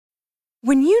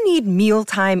When you need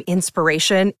mealtime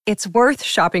inspiration, it's worth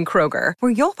shopping Kroger,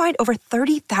 where you'll find over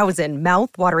 30,000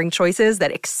 mouth-watering choices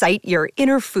that excite your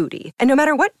inner foodie. And no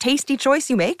matter what tasty choice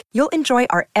you make, you'll enjoy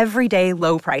our everyday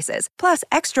low prices, plus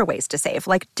extra ways to save,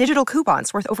 like digital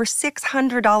coupons worth over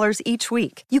 $600 each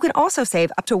week. You can also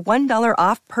save up to $1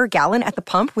 off per gallon at the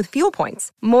pump with fuel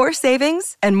points. More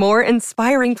savings and more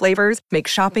inspiring flavors make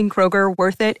shopping Kroger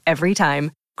worth it every time.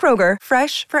 Kroger,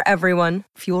 fresh for everyone.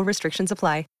 Fuel restrictions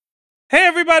apply. Hey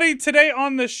everybody, today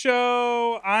on the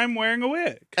show, I'm wearing a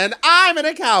wig. And I'm in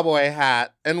a cowboy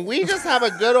hat. And we just have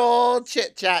a good old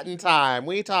chit-chatting time.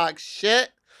 We talk shit.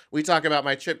 We talk about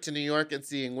my trip to New York and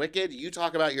seeing Wicked. You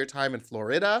talk about your time in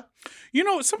Florida. You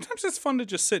know, sometimes it's fun to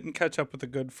just sit and catch up with a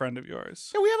good friend of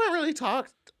yours. Yeah, we haven't really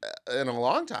talked in a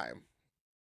long time.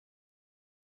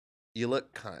 You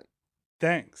look cunt.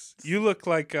 Thanks. You look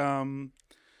like a Shania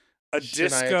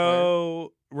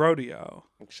disco rodeo.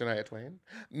 Shania Twain.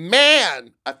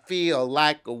 Man, I feel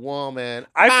like a woman.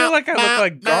 I feel like I look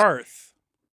like Garth.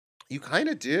 You kind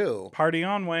of do. Party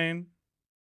on, Wayne.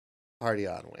 Party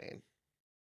on, Wayne.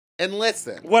 And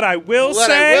listen. What I will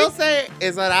say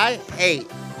is that I hate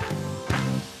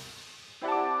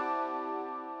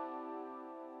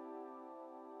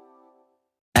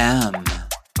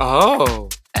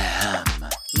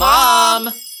Mom!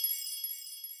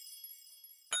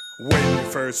 When your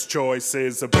first choice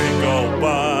is a big old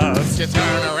bus, you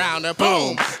turn around and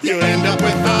boom, you end up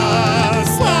with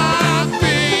us.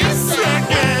 sloppy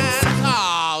seconds.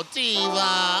 Oh,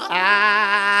 diva.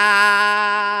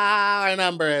 Our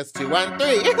number is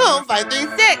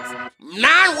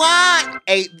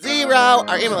 213-536-9180.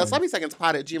 Our email is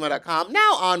sloppysecondspod@gmail.com.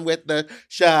 Now on with the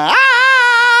show.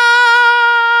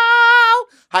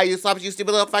 Hi, you sloppy, you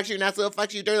stupid little fucks, you nasty little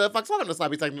fucks, you dirty little fucks. Welcome to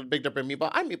Sloppy Second with Big Dipper and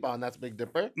Meatball. I'm Meatball, and that's Big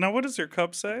Dipper. Now, what does your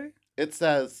cup say? It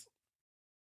says,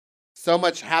 so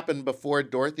much happened before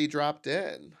Dorothy dropped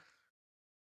in.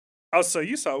 Oh, so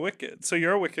you saw Wicked. So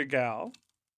you're a Wicked gal.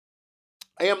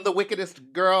 I am the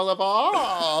wickedest girl of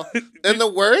all. In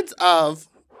the words of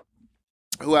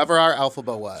whoever our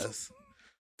alphabet was,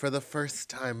 for the first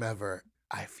time ever,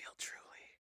 I feel truly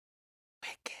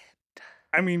wicked.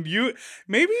 I mean,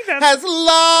 maybe that's... As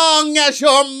long as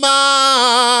you're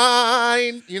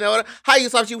mine. You know what? Hi, you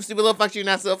sloppy, you stupid little fucks, you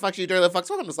nasty little fucks, you dirty little fucks.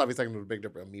 Welcome to Sloppy Second with Big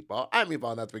Dipper and Meatball. I'm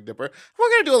Meatball, and that's Big Dipper. We're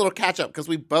going to do a little catch-up because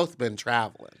we've both been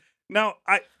traveling. Now,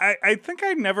 I think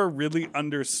I never really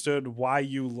understood why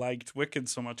you liked Wicked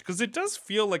so much, because it does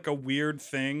feel like a weird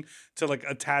thing to like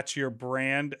attach your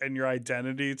brand and your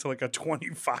identity to like a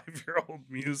 25-year-old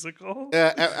musical.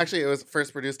 Actually, it was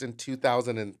first produced in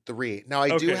 2003. Now,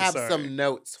 I do have some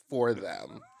notes for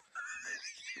them.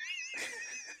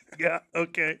 Yeah,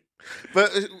 okay. But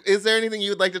is there anything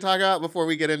you would like to talk about before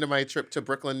we get into my trip to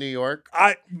Brooklyn, New York?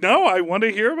 I want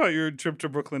to hear about your trip to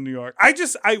Brooklyn, New York.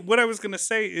 What I was going to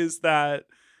say is that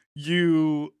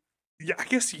I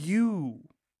guess you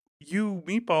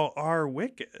Meatball are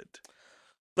wicked.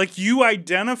 Like, you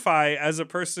identify as a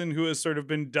person who has sort of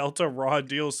been dealt a raw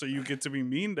deal, so you get to be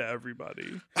mean to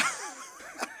everybody.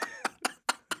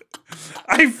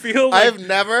 I feel like... I've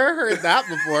never heard that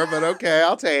before, but okay,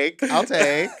 I'll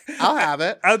have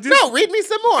it. No, read me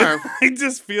some more. I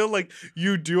just feel like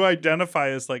you do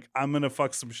identify as like, I'm going to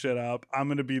fuck some shit up. I'm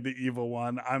going to be the evil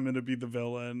one. I'm going to be the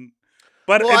villain.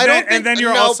 But then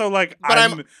you're also like,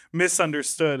 I'm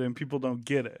misunderstood and people don't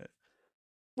get it.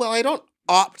 Well, I don't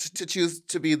opt to choose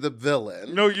to be the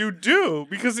villain. No, you do.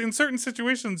 Because in certain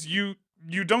situations, you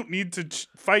don't need to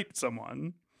fight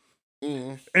someone.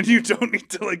 Mm. And you don't need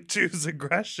to like choose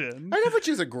aggression. I never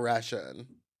choose aggression.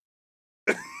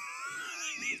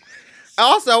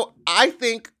 Also, I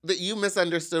think that you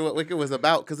misunderstood what Wicked was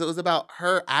about, because it was about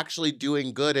her actually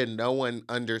doing good and no one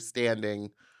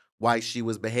understanding why she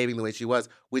was behaving the way she was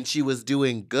when she was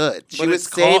doing good. It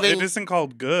isn't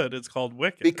called good, it's called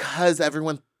wicked. Because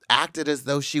everyone acted as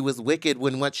though she was wicked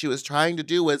when what she was trying to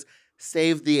do was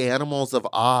save the animals of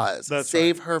Oz.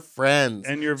 Save her friends.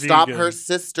 And you're Stop vegan. her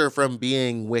sister from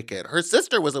being wicked. Her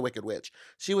sister was a wicked witch.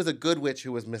 She was a good witch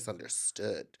who was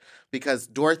misunderstood because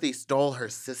Dorothy stole her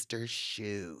sister's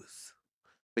shoes.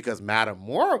 Because Madame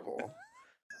Morrible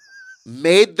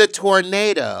made the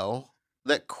tornado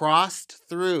that crossed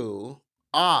through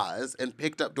Oz and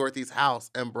picked up Dorothy's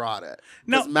house and brought it.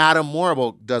 Because Madame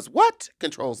Morrible does what?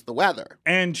 Controls the weather.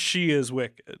 And she is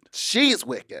wicked. She's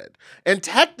wicked. And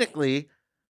technically,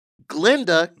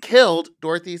 Glinda killed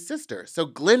Dorothy's sister. So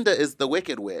Glinda is the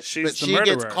wicked witch. She's she the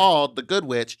murderer. gets called the good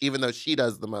witch, even though she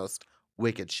does the most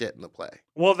wicked shit in the play.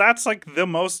 Well, that's like the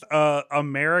most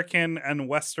American and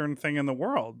Western thing in the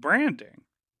world, branding.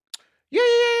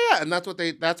 Yeah. And that's what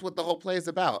the whole play is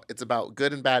about. It's about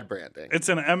good and bad branding. It's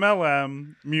an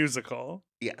MLM musical.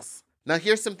 Yes. Now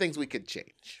here's some things we could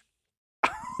change.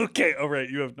 Okay, all right,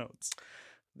 you have notes.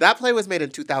 That play was made in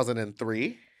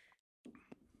 2003.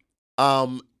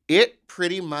 It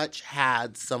pretty much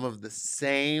had some of the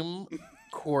same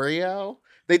choreo.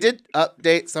 They did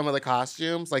update some of the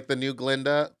costumes, like the new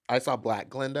Glinda. I saw Black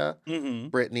Glinda, Mm-hmm.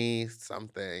 Brittany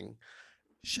something.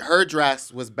 Her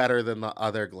dress was better than the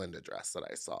other Glinda dress that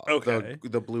I saw. Okay.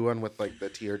 The blue one with like the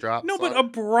teardrops. No, but on a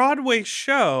it. Broadway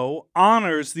show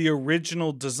honors the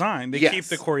original design. They keep Yes.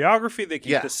 the choreography, they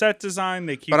keep Yeah. the set design,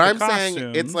 they keep But the I'm costumes.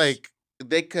 saying it's like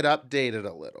they could update it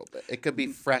a little bit. It could be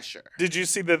fresher. Did you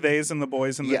see the theys and the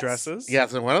boys in the Yes. dresses?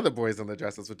 Yes, and one of the boys in the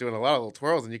dresses was doing a lot of little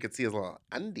twirls, and you could see his little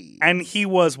undies. And he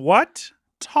was what?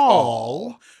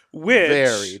 Tall. Which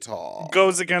Very tall.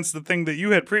 goes against the thing that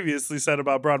you had previously said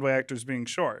about Broadway actors being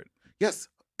short. Yes,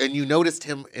 and you noticed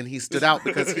him, and he stood out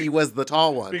because he was the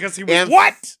tall one. Because he was And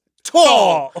what?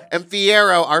 Tall. Tall. And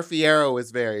our Fierro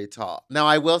is very tall. Now,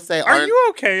 I will say, Are you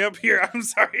okay up here? I'm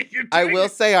sorry. I will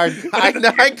say, I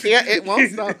know I can't. It won't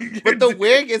stop. But the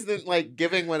wig isn't like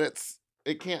giving when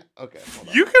it can't. Okay, hold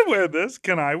on. You can wear this.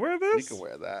 Can I wear this? You can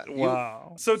wear that.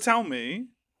 Wow. So tell me,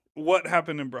 what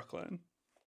happened in Brooklyn?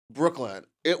 Brooklyn.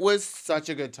 It was such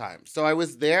a good time. So I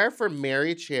was there for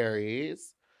Mary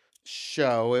Cherry's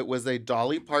show. It was a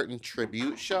Dolly Parton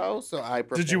tribute show. So I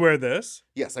Did you wear this?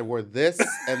 Yes, I wore this,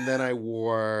 and then I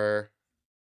wore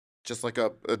just like a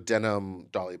denim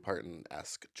Dolly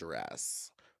Parton-esque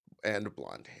dress and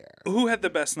blonde hair. Who had the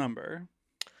best number?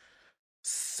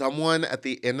 Someone at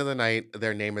the end of the night,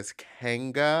 their name is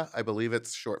Kanga. I believe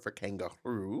it's short for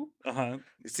kangaroo. Uh-huh.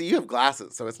 See, you have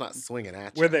glasses, so it's not swinging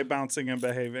at you. Were they bouncing and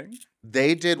behaving?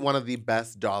 They did one of the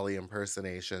best Dolly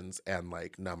impersonations and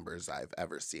like numbers I've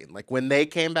ever seen. Like when they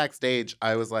came backstage,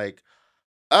 I was like,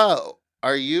 "Oh,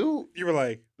 are you You were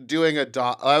like, doing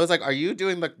I was like, are you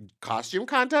doing the costume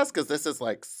contest? Because this is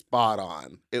like spot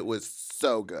on. It was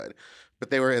so good." But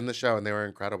they were in the show and they were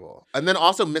incredible. And then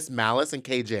also Miss Malice and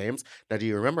Kay James. Now, do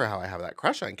you remember how I have that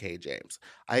crush on Kay James?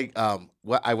 I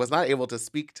was not able to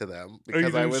speak to them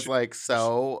because I didn't was like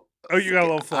so. oh, you got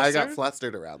a little I got flustered?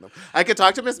 flustered around them. I could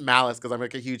talk to Miss Malice because I'm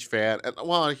like a huge fan. And,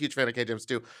 well, I'm a huge fan of Kay James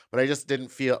too. But I just didn't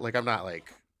feel like I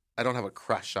don't have a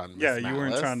crush on Miss Yeah, Malice. you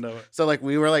weren't trying to. So like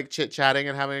we were like chit-chatting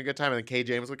and having a good time, and then Kay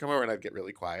James would come over and I'd get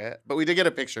really quiet. But we did get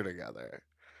a picture together.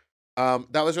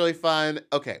 That was really fun.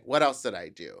 Okay, what else did I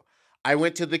do? I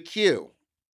went to the Q.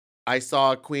 I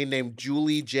saw a queen named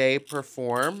Julie J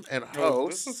perform and Oh,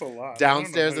 this host is a lot.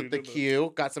 downstairs at the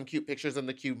Q. Got some cute pictures in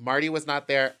the Q. Marty was not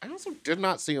there. I also did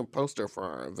not see a poster for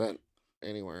our event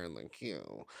anywhere in the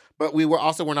Q. But we're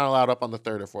not allowed up on the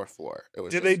 3rd or 4th floor. It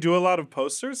was Did they do a lot of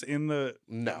posters in the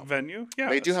No. venue? Yeah.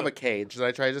 They do have so- a cage that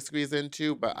I tried to squeeze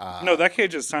into, but No, that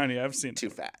cage is tiny. I've seen it. too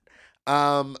fat.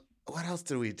 What else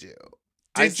did we do?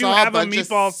 Did you have a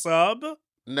meatball sub?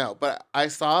 No, but I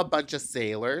saw a bunch of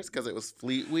sailors because it was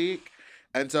Fleet Week.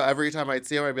 And so every time I'd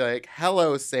see them, I'd be like,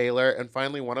 "Hello, sailor." And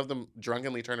finally, one of them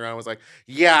drunkenly turned around and was like,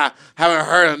 "Yeah, haven't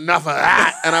heard enough of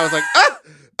that." And I was like,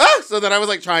 "Ah!" So then I was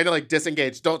like trying to like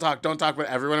disengage. Don't talk. But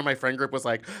everyone in my friend group was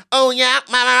like, "Oh, yeah,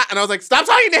 mama." And I was like, "Stop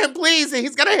talking to him, please.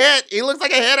 He's going to hit. He looks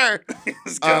like a hitter."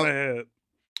 It's gonna hit.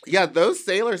 Yeah, those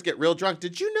sailors get real drunk.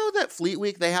 Did you know that Fleet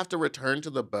Week, they have to return to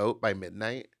the boat by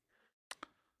midnight?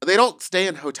 They don't stay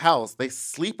in hotels. They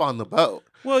sleep on the boat.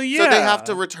 Well, yeah. So they have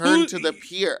to return to the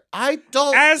pier. I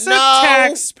don't As know. a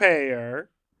taxpayer,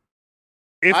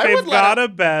 if I they've would let got a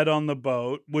bed on the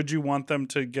boat, would you want them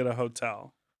to get a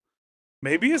hotel?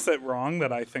 Maybe is it wrong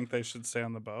that I think they should stay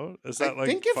on the boat? Is that I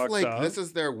think if fucked like up? this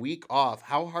is their week off,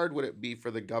 how hard would it be for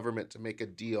the government to make a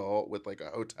deal with like a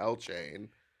hotel chain?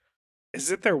 Is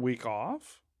it their week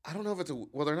off? I don't know if it's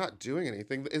they're not doing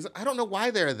anything. I don't know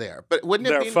why they're there, but wouldn't it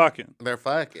They're be fucking. They're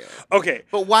fucking. Okay.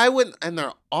 But why wouldn't? And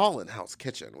they're all in House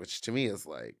Kitchen, which to me is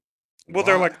like. Well,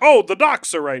 they're why? like, oh, the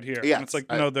docks are right here. Yeah, And it's like,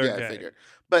 no, they're gay. I figured.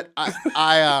 But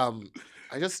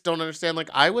I just don't understand. Like,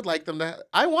 I would like them to.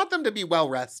 I want them to be well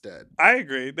rested. I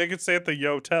agree. They could stay at the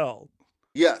Yotel.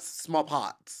 Yes, small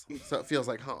pots, so it feels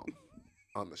like home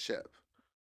on the ship.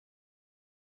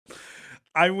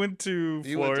 I went to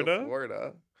You Florida. went to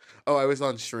Florida. Oh, I was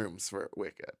on shrooms for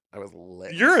Wicked. I was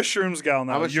lit. You're a shrooms gal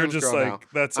now. I'm a You're shrooms just girl like, now.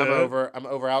 that's I'm it.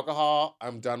 over alcohol.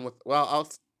 I'm done with. Well, I'll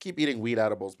keep eating weed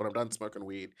edibles, but I'm done smoking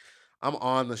weed. I'm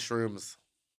on the shrooms.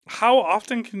 How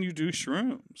often can you do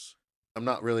shrooms? I'm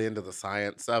not really into the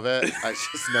science of it. I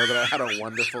just know that I had a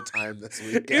wonderful time this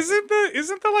weekend. Isn't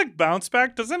the like bounce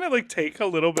back? Doesn't it like take a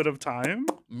little bit of time?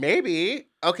 Maybe.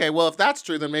 Okay, well, if that's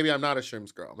true, then maybe I'm not a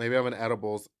shrooms girl. Maybe I'm an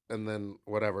edibles and then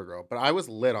whatever girl. But I was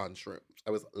lit on shrooms.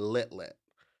 I was lit.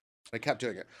 I kept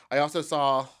doing it. I also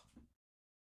saw.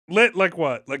 Lit like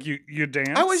what? Like you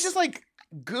dance? I was just like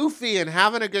goofy and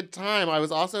having a good time. I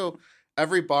was also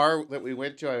every bar that we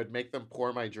went to, I would make them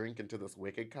pour my drink into this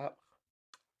Wicked cup.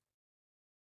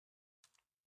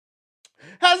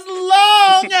 As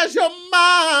long as you're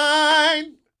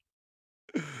mine.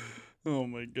 Oh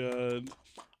my god.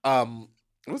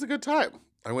 It was a good time.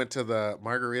 I went to the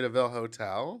Margaritaville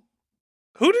Hotel.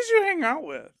 Who did you hang out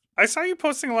with? I saw you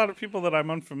posting a lot of people that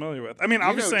I'm unfamiliar with. I mean, You know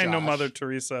obviously I know Josh. Mother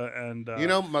Teresa and You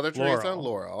know Mother Teresa and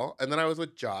Laurel. Laurel. And then I was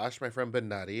with Josh, my friend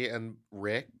Benutty, and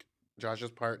Rick,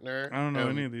 Josh's partner. I don't know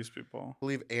and any of these people. I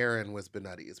believe Aaron was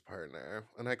Benutty's partner.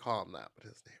 And I call him that, but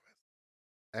his name is.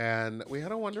 And we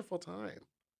had a wonderful time.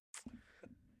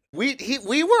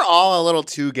 We were all a little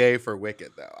too gay for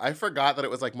Wicked, though. I forgot that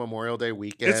it was like Memorial Day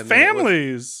weekend. It's and it was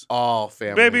families. all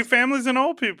families. Baby families and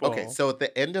old people. Okay, so at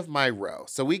the end of my row,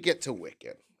 so we get to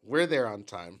Wicked. We're there on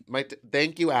time.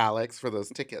 Thank you, Alex, for those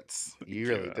tickets. You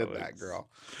really did that, girl.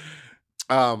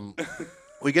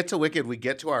 We get to Wicked. We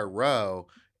get to our row,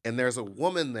 and there's a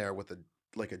woman there with a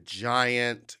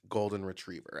giant golden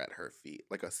retriever at her feet,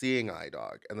 like a seeing eye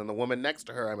dog. And then the woman next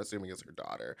to her, I'm assuming, is her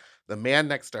daughter. The man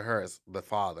next to her is the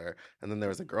father. And then there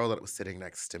was a girl that was sitting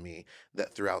next to me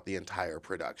that throughout the entire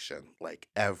production, like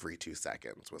every 2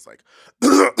 seconds, was like,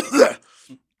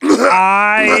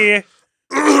 I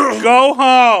go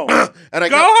home. and I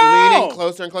Go kept home! leaning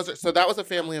closer and closer. So that was a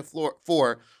family of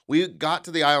four. We got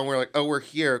to the aisle and we are like, oh, we're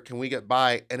here. Can we get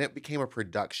by? And it became a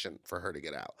production for her to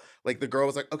get out. Like the girl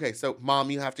was like, okay, so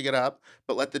mom, you have to get up,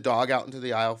 but let the dog out into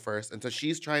the aisle first. And so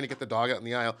she's trying to get the dog out in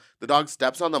the aisle. The dog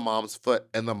steps on the mom's foot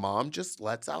and the mom just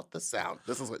lets out the sound.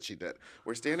 This is what she did.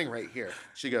 We're standing right here.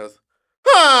 She goes,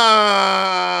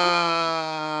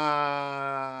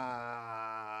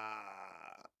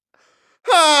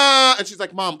 and she's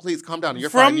like, Mom, please calm down. You're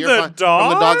fine. You're fine.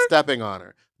 Dog? From the dog stepping on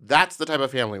her. That's the type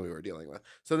of family we were dealing with.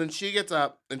 So then she gets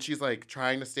up and she's like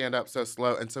trying to stand up so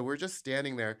slow. And so we're just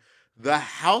standing there. The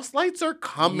house lights are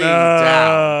coming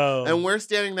down. And we're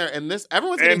standing there and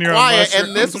everyone's getting quiet.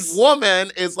 And this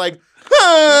woman is like,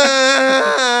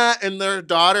 and their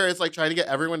daughter is like trying to get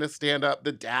everyone to stand up.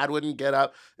 The dad wouldn't get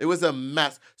up. It was a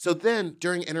mess. So then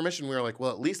during intermission, we were like, well,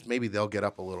 at least maybe they'll get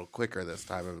up a little quicker this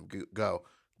time and go.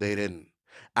 They didn't.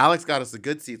 Alex got us the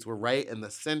good seats. We're right in the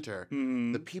center.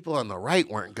 Mm. The people on the right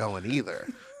weren't going either.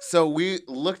 So we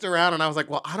looked around and I was like,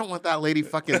 well, I don't want that lady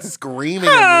fucking screaming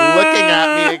and looking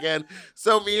at me again.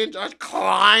 So me and Josh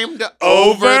climbed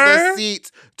over the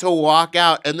seats to walk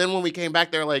out. And then when we came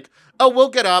back, they were like, oh, we'll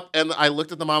get up. And I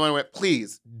looked at the mom and I went,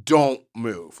 please don't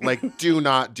move. Like, do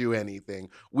not do anything.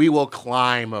 We will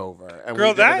climb over. And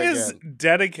girl, that is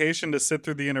dedication to sit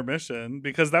through the intermission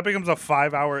because that becomes a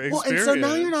 5-hour experience. Well, and so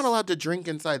now you're not allowed to drink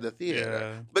inside the theater.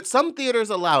 Yeah. But some theaters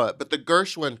allow it. But the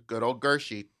Gershwin, good old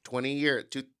Gershie,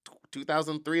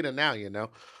 2003 to now,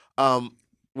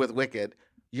 with Wicked,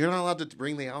 you're not allowed to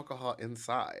bring the alcohol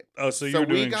inside. Oh, so you're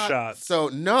doing shots. So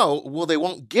no, well, they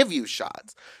won't give you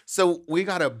shots. So we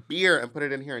got a beer and put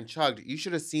it in here and chugged. You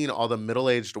should have seen all the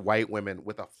middle-aged white women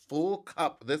with a full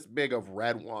cup this big of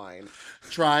red wine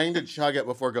trying to chug it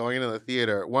before going into the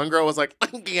theater. One girl was like, I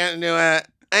can't do it.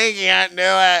 I can't do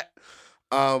it.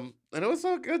 And it was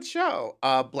a good show.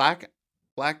 Black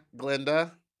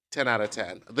Glinda, 10 out of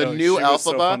 10. The new she was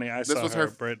so Elphaba, funny. this was her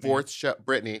Brittany. fourth show.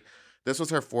 Brittany, this was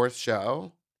her fourth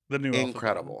show. The new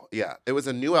Incredible. Yeah. It was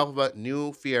a new Elphaba,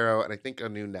 new Fiyero, and I think a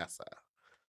new Nessa.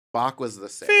 Bach was the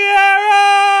same.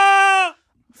 Fiyero!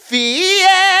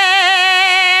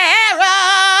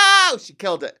 She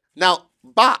killed it. Now,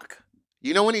 Bach,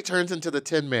 you know when he turns into the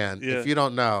Tin Man? Yeah. If you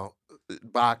don't know,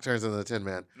 Bach turns into the Tin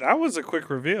Man. That was a quick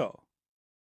reveal.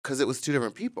 Because it was two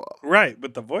different people. Right,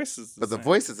 but the voice is the same. The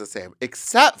voice is the same.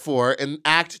 Except for in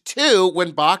Act 2,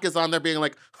 when Bach is on there being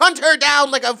like, hunt her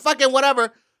down like a fucking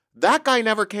whatever. That guy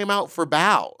never came out for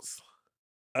bows.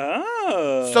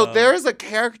 Oh. So there's a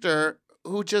character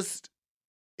who just,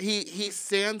 he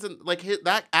stands in, like,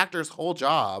 that actor's whole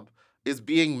job is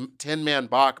being Tin Man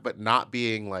Bach, but not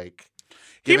being, like,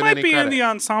 he might be credit. in the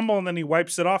ensemble and then he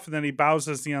wipes it off and then he bows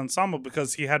as the ensemble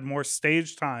because he had more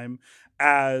stage time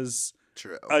as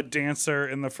True. a dancer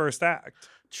in the first act.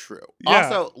 True. Yeah.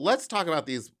 Also, let's talk about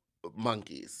these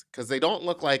monkeys because they don't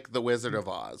look like the Wizard of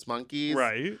Oz monkeys.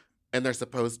 Right. And they're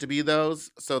supposed to be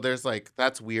those. So there's like,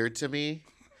 that's weird to me.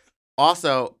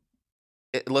 Also,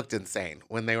 it looked insane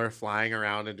when they were flying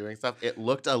around and doing stuff. It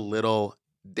looked a little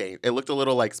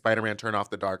like Spider-Man Turn Off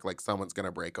the Dark, like someone's going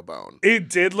to break a bone. It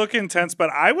did look intense, but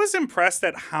I was impressed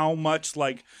at how much,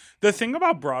 like, the thing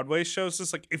about Broadway shows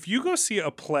is, like, if you go see a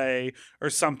play or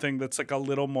something that's, like, a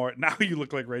little more, now you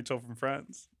look like Rachel from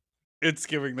Friends. It's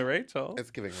giving the Rachel. It's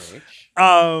giving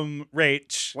Rach.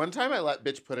 Rach. One time I let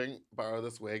Bitch Pudding borrow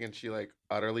this wig and she like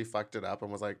utterly fucked it up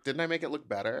and was like, didn't I make it look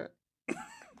better?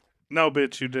 No,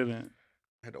 bitch, you didn't.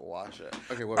 I had to wash it.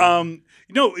 Okay, what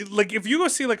like if you go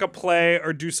see like a play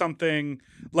or do something,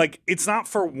 like it's not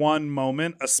for one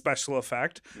moment a special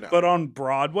effect, No. but on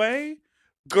Broadway,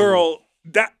 girl,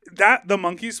 that the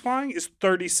monkeys flying is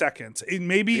 30 seconds,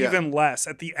 maybe even less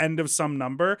at the end of some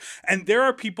number, and there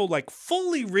are people like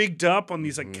fully rigged up on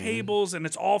these like cables, and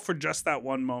it's all for just that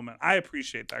one moment. I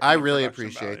appreciate that. I really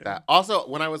appreciate that. Also,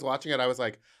 when I was watching it, I was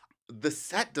like, the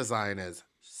set design is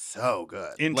so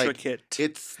good, intricate.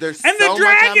 Like, there's and so the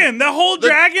dragon, the whole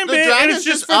dragon bit, and it's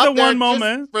just for the one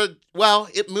moment. Well,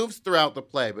 it moves throughout the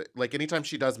play, but like anytime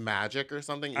she does magic or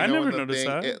something, I never noticed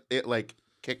that. It like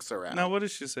kicks around. Now, what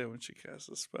does she say when she casts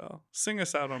a spell? Sing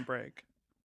us out on break.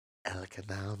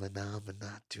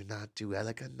 Elikanamenamenatu natu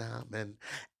elikanamen.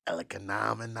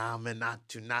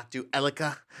 Elikanamenamenatu natu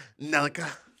elika nelika.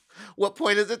 What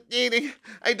point is it needing?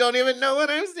 I don't even know what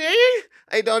I'm saying.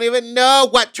 I don't even know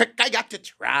what trick I got to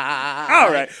try. All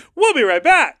right. We'll be right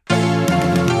back.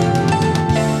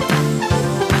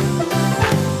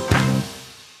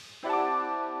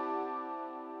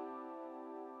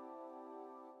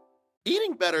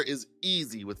 Eating better is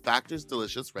easy with Factor's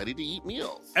delicious ready-to-eat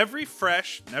meals. Every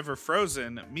fresh, never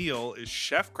frozen meal is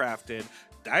chef-crafted,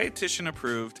 dietitian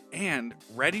approved, and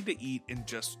ready to eat in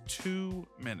just 2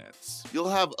 minutes. You'll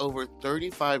have over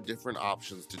 35 different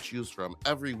options to choose from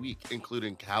every week,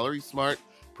 including Calorie Smart,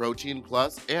 Protein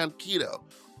Plus, and Keto.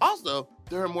 Also,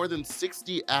 there are more than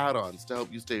 60 add-ons to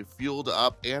help you stay fueled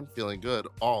up and feeling good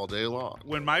all day long.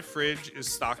 When my fridge is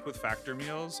stocked with Factor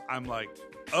meals, I'm like,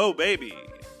 oh baby,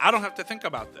 I don't have to think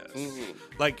about this. Mm-hmm.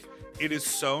 Like, it is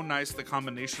so nice. The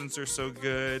combinations are so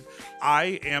good.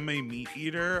 I am a meat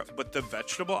eater, but the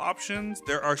vegetable options,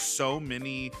 there are so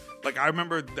many. Like, I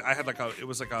remember I had it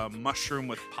was like a mushroom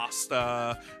with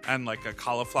pasta and like a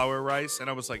cauliflower rice. And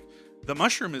I was like, the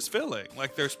mushroom is filling.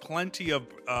 Like, there's plenty of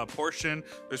portion,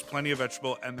 there's plenty of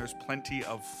vegetable, and there's plenty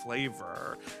of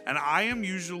flavor. And I am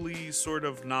usually sort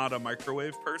of not a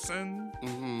microwave person.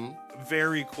 Mm-hmm.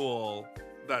 Very cool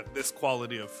that this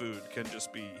quality of food can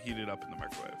just be heated up in the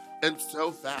microwave. And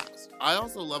so fast. I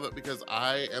also love it because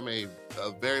I am a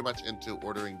very much into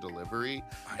ordering delivery.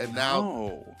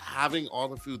 Now having all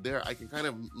the food there, I can kind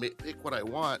of pick what I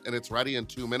want and it's ready in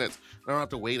 2 minutes. I don't have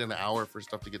to wait an hour for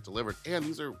stuff to get delivered. And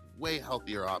these are way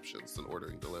healthier options than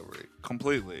ordering delivery.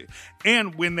 Completely.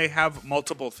 And when they have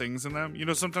multiple things in them,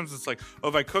 sometimes it's like, oh,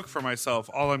 if I cook for myself,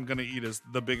 all I'm going to eat is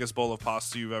the biggest bowl of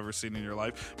pasta you've ever seen in your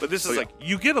life. But this is like,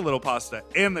 you get a little pasta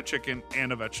and the chicken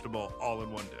and a vegetable all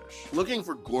in one dish. Looking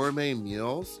for gourmet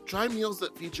meals? Try meals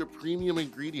that feature premium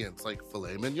ingredients like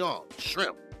filet mignon,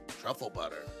 shrimp, truffle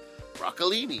butter,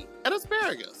 broccolini, and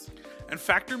asparagus. And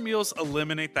Factor meals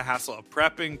eliminate the hassle of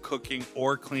prepping, cooking,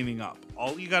 or cleaning up.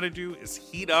 All you gotta do is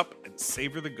heat up and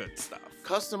savor the good stuff.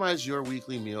 Customize your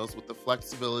weekly meals with the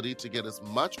flexibility to get as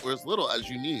much or as little as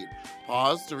you need.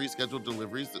 Pause to reschedule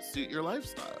deliveries that suit your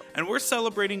lifestyle. And we're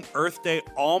celebrating Earth Day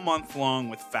all month long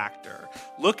with Factor.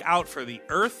 Look out for the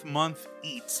Earth Month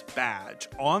Eats badge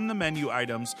on the menu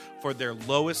items for their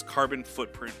lowest carbon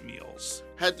footprint meals.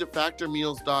 Head to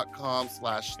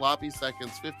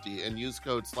factormeals.com/sloppyseconds50 and use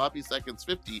code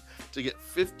sloppyseconds50 to get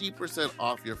 50%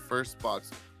 off your first box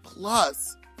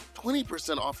plus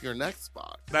 20% off your next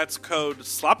box. That's code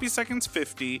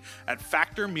sloppyseconds50 at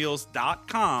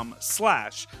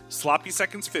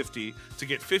factormeals.com/sloppyseconds50 to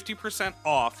get 50%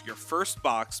 off your first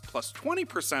box plus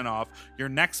 20% off your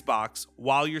next box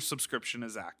while your subscription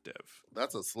is active.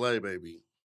 That's a slay, baby.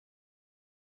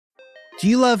 Do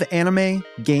you love anime,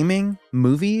 gaming,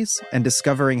 movies, and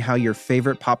discovering how your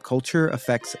favorite pop culture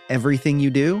affects everything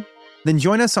you do? Then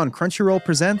join us on Crunchyroll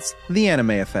Presents The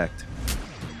Anime Effect.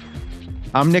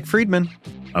 I'm Nick Friedman.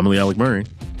 I'm Lee Alec Murray.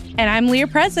 And I'm Leah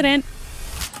President.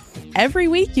 Every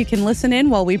week you can listen in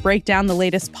while we break down the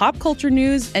latest pop culture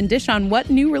news and dish on what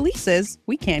new releases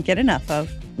we can't get enough of.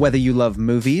 Whether you love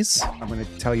movies, I'm going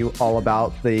to tell you all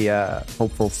about the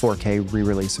hopeful 4K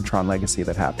re-release of Tron Legacy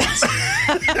that happens.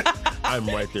 I'm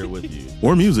right there with you.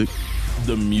 Or music.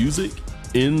 The music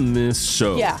in this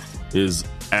show is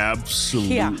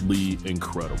absolutely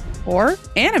incredible. Or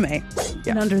anime.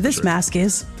 And under this mask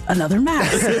is another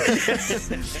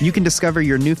mask. You can discover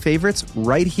your new favorites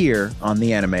right here on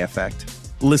The Anime Effect.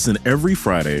 Listen every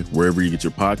Friday wherever you get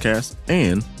your podcasts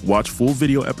and watch full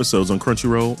video episodes on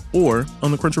Crunchyroll or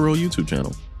on the Crunchyroll YouTube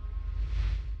channel.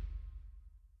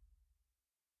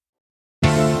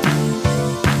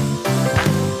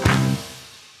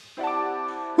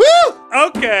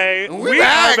 Okay, we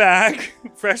back. are back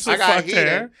Freshly I got fucked heated.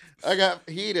 hair. I got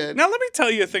heated. Now let me tell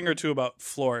you a thing or two about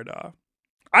Florida.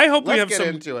 I hope we Let's have get some.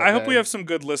 into it, I hope we then. have some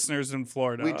good listeners in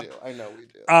Florida. We do. I know we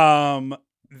do.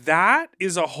 That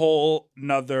is a whole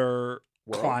nother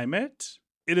World? climate.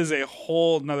 It is a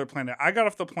whole nother planet. I got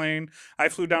off the plane. I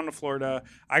flew down to Florida.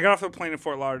 I got off the plane in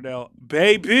Fort Lauderdale.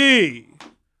 Baby,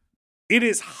 it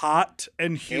is hot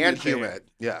and humid. And humid.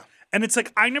 Yeah. And it's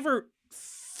like, I never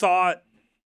thought,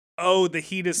 oh, the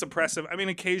heat is oppressive. I mean,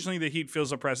 occasionally the heat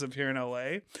feels oppressive here in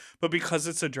LA, but because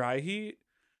it's a dry heat,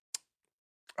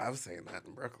 I was saying that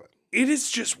in Brooklyn. it is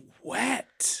just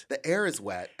wet. The air is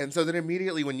wet. And so then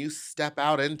immediately when you step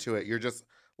out into it, you're just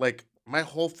like, my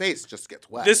whole face just gets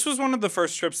wet. This was one of the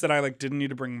first trips that I like didn't need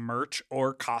to bring merch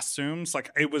or costumes.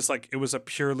 It was a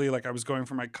purely like I was going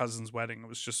for my cousin's wedding. It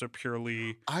was just a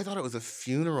purely. I thought it was a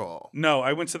funeral. No,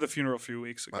 I went to the funeral a few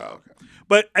weeks ago. Oh, okay.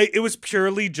 But it was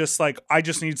purely just like I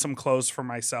just need some clothes for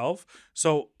myself.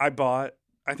 So I bought.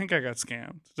 I think I got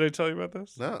scammed. Did I tell you about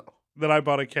this? No. That I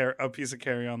bought a piece of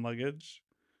carry-on luggage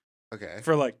Okay.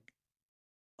 for like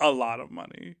a lot of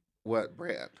money. What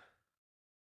brand?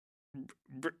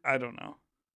 I don't know.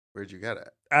 Where'd you get it?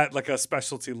 At like a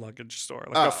specialty luggage store,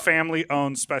 like a Oh.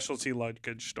 family-owned specialty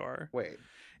luggage store. Wait.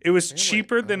 It was Family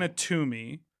cheaper than a owned.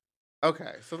 Toomey.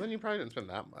 Okay. So then you probably didn't spend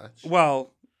that much.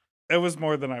 Well, it was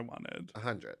more than I wanted.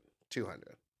 100.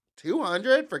 200.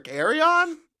 200 for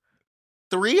carry-on?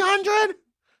 300?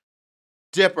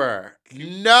 Dipper.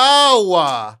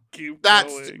 No. Keep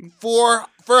That's going. for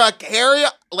a carry.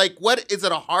 Like, what is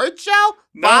it? A hard shell?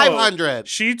 No. 500.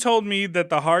 She told me that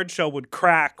the hard shell would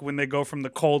crack when they go from the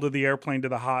cold of the airplane to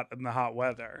the hot in the hot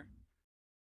weather.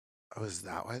 Oh, is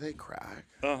that why they crack?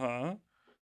 Uh-huh.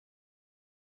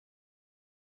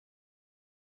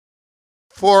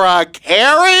 For a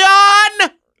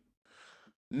carry-on?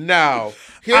 No.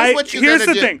 Here's what you're here's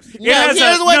gonna the do. thing. It No, has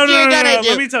here's a, what no, no, you're no, no, gonna no, do.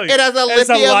 Let me tell you. It has a It's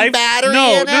lithium battery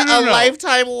no, in it, no, a no.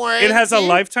 lifetime warranty. It has a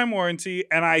lifetime warranty,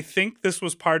 and I think this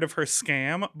was part of her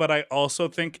scam, but I also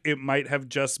think it might have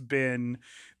just been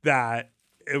that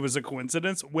it was a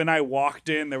coincidence. When I walked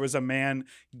in, there was a man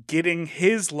getting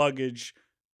his luggage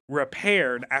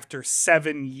repaired after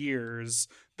 7 years.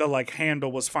 The like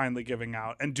handle was finally giving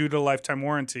out, and due to lifetime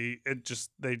warranty,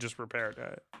 they just repaired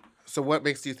it. So what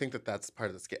makes you think that that's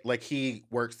part of the scam? Like he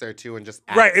works there too and just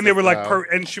Right, acts and they as were like, though-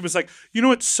 and she was like, you know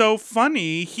what's so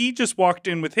funny? He just walked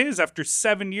in with his after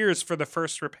 7 years for the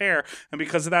first repair, and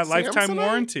because of that lifetime Samsonite?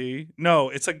 warranty, no,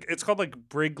 it's called like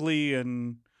Brigley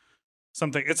and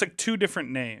something. It's like two different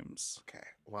names. Okay,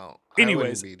 well,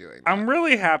 Anyways, I wouldn't be doing that. I'm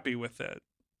really happy with it,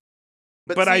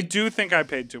 but I see, do think I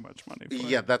paid too much money for it.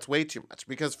 yeah, that's way too much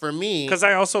because for me, Because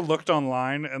I also looked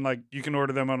online and like you can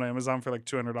order them on Amazon for like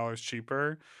 $200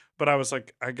 cheaper. But I was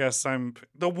like, I guess I'm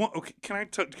the one. Okay, can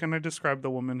I describe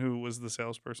the woman who was the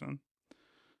salesperson?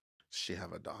 she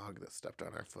have a dog that stepped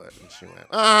on her foot and she went,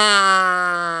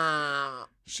 ah.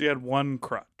 She had one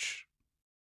crutch,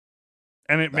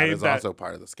 and it That made is that also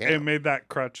part of the scam. it made that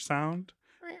crutch sound.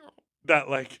 That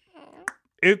like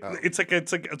it. Oh. It's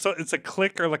a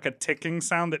click or like a ticking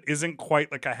sound that isn't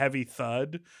quite like a heavy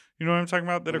thud. You know what I'm talking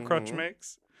about? That a crutch Mhm.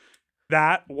 makes.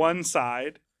 That one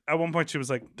side. At one point, she was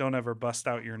like, "Don't ever bust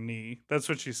out your knee." That's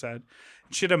what she said.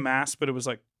 She had a mask, but it was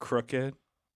like crooked.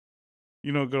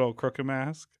 You know, good old crooked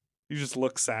mask. You just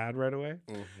look sad right away.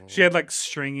 Mhm. She had like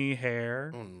stringy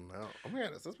hair. Oh no! Oh my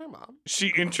god! Is this my mom? She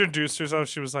introduced herself.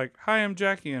 She was like, "Hi, I'm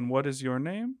Jackie, and what is your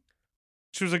name?"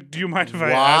 She was like, "Do you mind if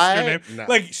I ask your name?" No.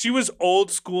 Like she was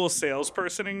old school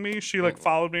salespersoning me. She like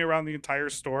followed me around the entire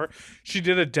store. She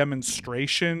did a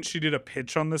demonstration. She did a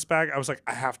pitch on this bag. I was like,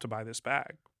 I have to buy this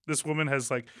bag. This woman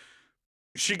has like,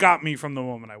 she got me from the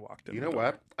moment I walked in. You the know door.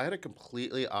 what? I had a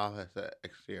completely opposite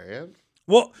experience.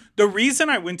 Well, the reason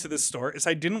I went to this store is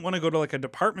I didn't want to go to like a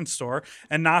department store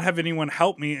and not have anyone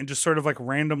help me and just sort of like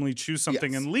randomly choose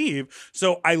something Yes. and leave.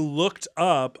 So I looked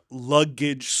up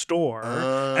luggage store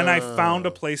and I found a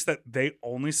Oh. place that they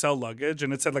only sell luggage,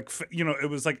 and it said like, it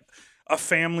was like a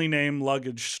family name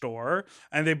luggage store,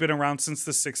 and they've been around since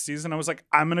the 60s. And I was like,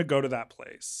 I'm going to go to that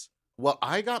place. Well,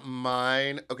 I got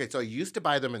mine. Okay, so I used to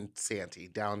buy them in Santee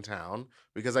downtown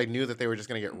because I knew that they were just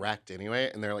gonna get wrecked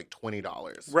anyway, and they're like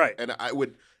 $20. Right. And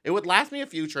it would last me a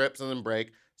few trips and then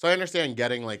break. So I understand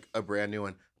getting like a brand new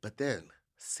one. But then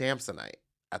Samsonite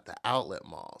at the outlet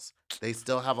malls, they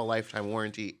still have a lifetime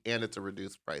warranty and it's a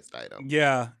reduced priced item.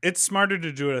 Yeah, it's smarter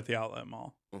to do it at the outlet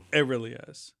mall. Mhm. It really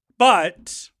is.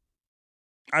 But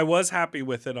I was happy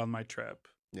with it on my trip.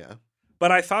 Yeah.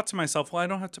 But I thought to myself, well, I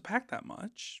don't have to pack that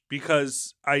much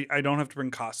because I don't have to bring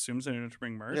costumes. I don't have to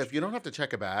bring merch. Yeah, if you don't have to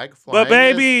check a bag, But flying is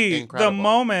baby, incredible. the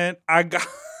moment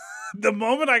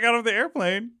I got off the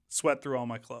airplane, sweat through all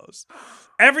my clothes.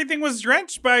 Everything was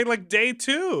drenched by like day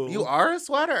 2. You are a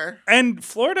sweater. And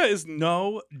Florida is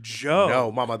no joke.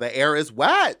 No, mama, the air is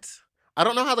wet. I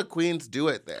don't know how the queens do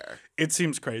it there. It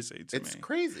seems crazy to me. It's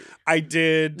crazy. I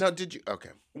did. No, did you? Okay.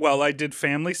 Well, I did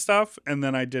family stuff, and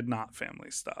then I did not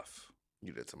family stuff.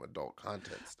 You did some adult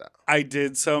content stuff. I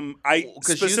did some.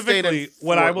 Specifically,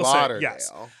 what I will Lauderdale. say,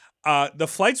 yes. The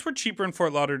flights were cheaper in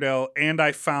Fort Lauderdale, and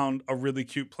I found a really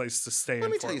cute place to stay in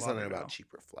Fort Lauderdale. Let me tell you something about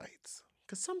cheaper flights,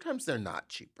 because sometimes they're not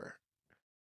cheaper.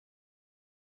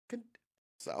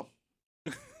 So,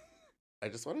 I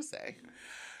just want to say,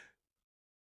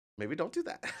 maybe don't do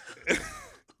that.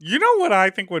 You know what I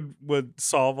think would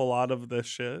solve a lot of this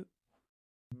shit?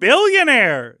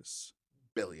 Billionaires.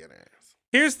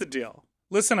 Here's the deal.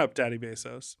 Listen up, Daddy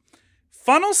Bezos.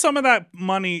 Funnel some of that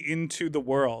money into the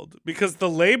world because the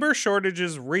labor shortage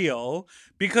is real,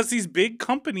 because these big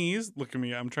companies, look at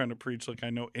me, I'm trying to preach like I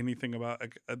know anything about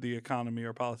the economy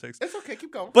or politics. It's okay,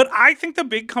 keep going. But I think the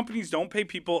big companies don't pay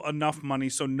people enough money,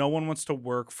 so no one wants to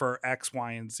work for X,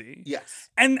 Y, and Z. Yes.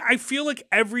 And I feel like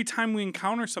every time we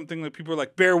encounter something, like people are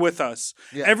like, bear with us.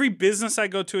 Yeah. Every business I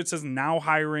go to, it says now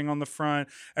hiring on the front.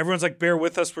 Everyone's like, bear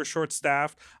with us, we're short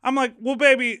staffed. I'm like, well,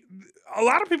 baby, a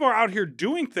lot of people are out here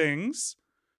doing things.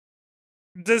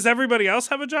 Does everybody else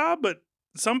have a job? But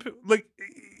some people, like,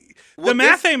 the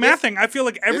mathing. I feel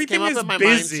like everything is busy. This came up in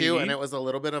my busy. mind too, and it was a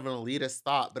little bit of an elitist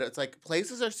thought, but it's like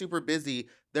places are super busy.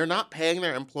 They're not paying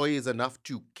their employees enough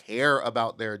to care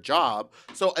about their job.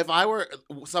 So if I were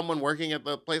someone working at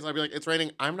the place, I'd be like, it's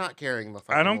raining. I'm not carrying the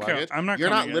fucking luggage. I'm not. You're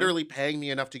not in. literally paying me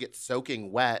enough to get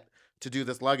soaking wet to do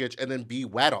this luggage and then be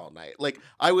wet all night. Like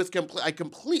I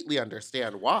completely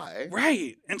understand why.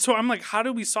 Right. And so I'm like, how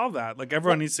do we solve that? Like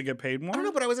everyone needs to get paid more? I don't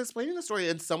know, but I was explaining the story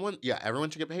and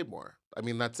everyone should get paid more. I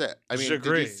mean, that's it. I mean, did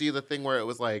agree. you see the thing where it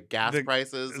was like gas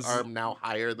prices are now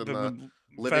higher than the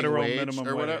living federal wage minimum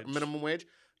or whatever, wage. minimum wage?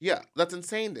 Yeah, that's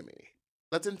insane to me.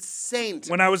 That's insane to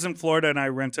me. When I was in Florida and I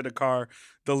rented a car,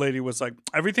 the lady was like,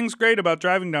 everything's great about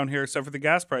driving down here except for the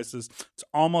gas prices. It's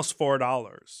almost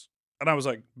 $4. And I was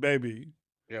like, baby.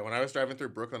 Yeah, when I was driving through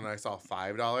Brooklyn and I saw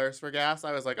 $5 for gas,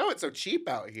 I was like, oh, it's so cheap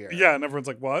out here. Yeah, and everyone's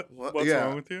like, what? What's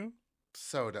wrong with you?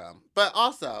 So dumb. But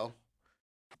also,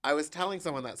 I was telling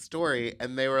someone that story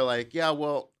and they were like, yeah,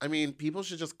 well, I mean, people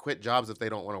should just quit jobs if they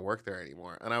don't want to work there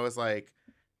anymore. And I was like,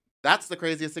 that's the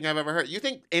craziest thing I've ever heard. You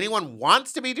think anyone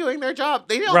wants to be doing their job?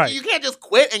 They don't. Right. You can't just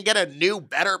quit and get a new,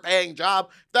 better paying job.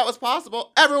 If that was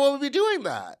possible, everyone would be doing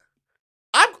that.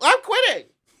 I'm quitting.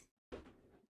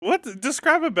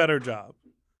 Describe a better job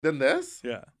than this?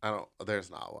 Yeah. There's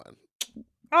not one.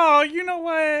 Oh, you know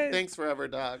what? Thanks forever,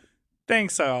 dog.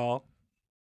 Thanks, all.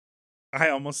 I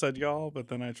almost said y'all, but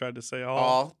then I tried to say all.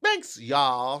 All. Thanks,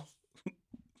 y'all.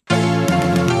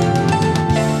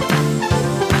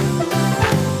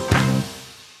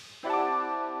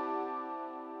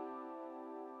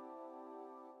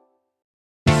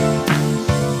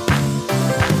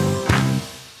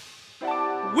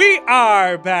 We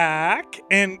are back,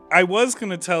 and I was going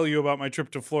to tell you about my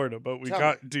trip to Florida, but we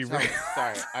got derailed.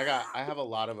 Sorry, I have a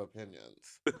lot of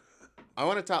opinions. I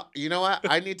want to tell, you know what?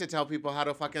 I need to tell people how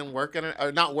to fucking work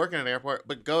not work in an airport,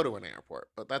 but go to an airport.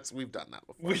 But we've done that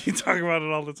before. We talk about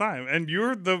it all the time, and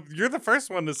you're the first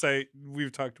one to say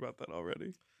we've talked about that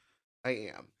already.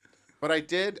 I am, but I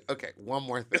did. Okay, one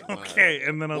more thing. Okay,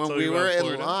 and then I'll tell you when we about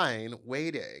were in line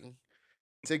waiting.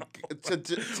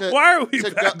 Why are we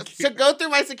to go through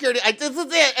my security? This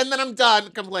is it, and then I'm done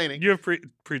complaining. You have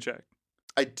pre-check.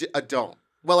 I don't.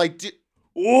 Well, I do.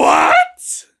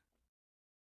 What?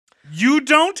 You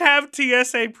don't have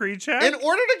TSA pre-check? In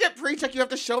order to get pre-check, you have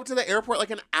to show up to the airport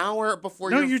like an hour before.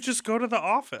 No, you just go to the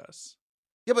office.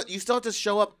 Yeah, but you still have to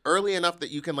show up early enough that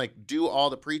you can like do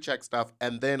all the pre-check stuff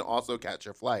and then also catch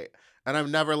your flight. And I'm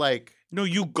never like. No,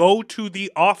 you go to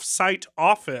the off-site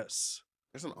office.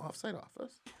 There's an off-site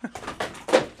office?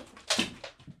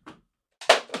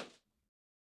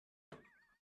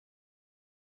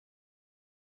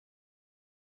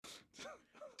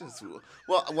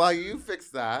 Well, while you fix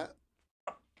that,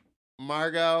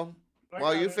 Margot,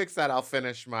 I'll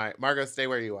finish my... Margot, stay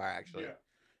where you are, actually.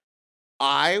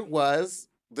 Yeah.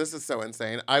 This is so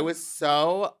insane. I was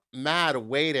so mad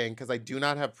waiting because I do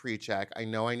not have pre-check. I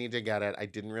know I need to get it. I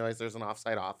didn't realize there's an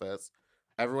off-site office.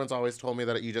 Everyone's always told me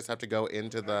that you just have to go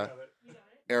into the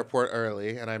airport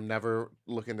early, and I'm never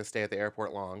looking to stay at the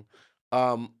airport long.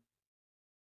 I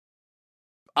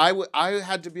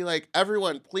had to be like,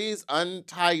 everyone, please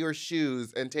untie your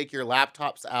shoes and take your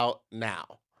laptops out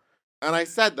now. And I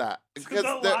said that because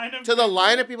To the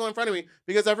line of people in front of me,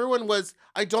 because everyone was,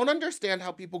 I don't understand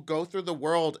how people go through the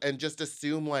world and just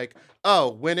assume like,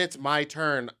 oh, when it's my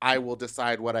turn, I will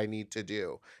decide what I need to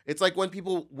do. It's like when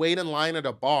people wait in line at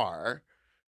a bar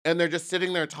and they're just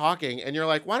sitting there talking and you're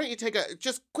like, why don't you take a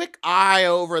just quick eye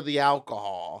over the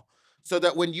alcohol so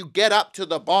that when you get up to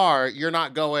the bar, you're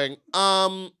not going,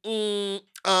 I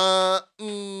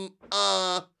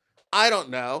don't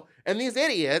know. And these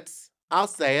idiots, I'll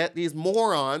say it, these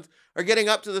morons are getting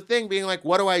up to the thing being like,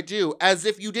 what do I do? As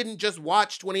if you didn't just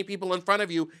watch 20 people in front of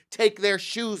you take their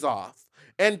shoes off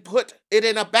and put it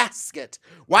in a basket.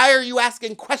 Why are you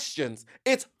asking questions?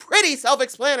 It's pretty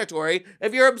self-explanatory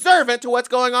if you're observant to what's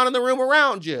going on in the room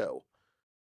around you.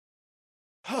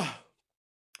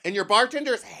 And your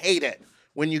bartenders hate it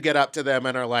when you get up to them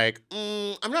and are like,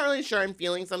 I'm not really sure I'm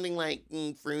feeling something like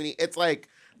fruity. It's like,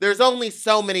 there's only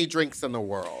so many drinks in the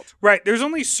world. Right. There's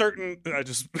only certain. I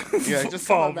just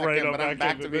fall back right in, on but I'm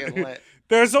back to being lit.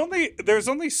 There's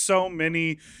only so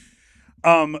many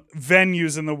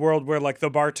venues in the world where like the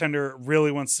bartender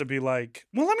really wants to be like,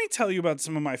 well, let me tell you about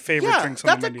some of my favorite drinks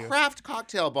on the menu. That's a craft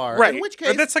cocktail bar. Right. In which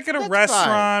case, that's like at a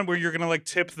restaurant where you're gonna like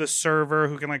tip the server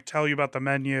who can like tell you about the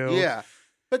menu. Yeah.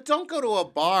 But don't go to a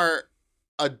bar,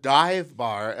 a dive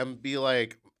bar, and be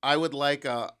like, I would like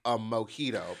a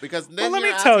mojito, because then let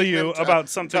me tell you about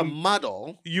something to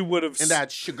muddle you would have and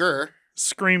add sugar.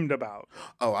 Screamed about.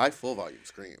 Oh, I full volume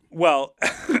scream. Well,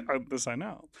 this I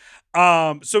know.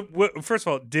 So first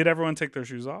of all, did everyone take their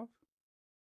shoes off?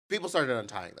 People started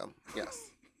untying them.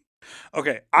 Yes.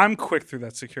 Okay, I'm quick through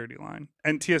that security line,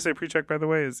 and TSA pre-check, by the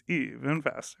way, is even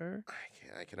faster.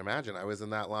 I can imagine. I was in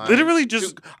that line. Literally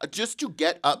just to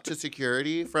get up to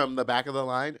security from the back of the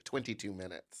line, 22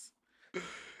 minutes.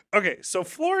 Okay, so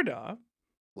Florida.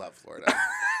 Love Florida.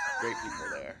 Great people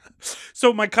there.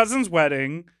 So my cousin's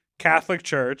wedding, Catholic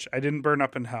church. I didn't burn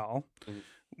up in hell.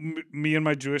 Me and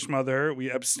my Jewish mother, we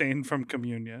abstained from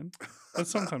communion. But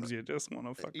sometimes you just want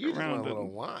to fuck around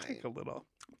and take a little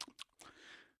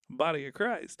body of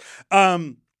Christ.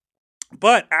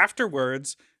 But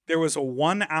afterwards, there was a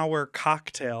 1-hour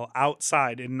cocktail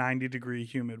outside in 90-degree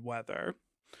humid weather.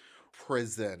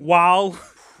 Prison. While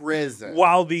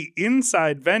the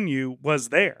inside venue was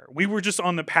there. We were just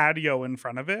on the patio in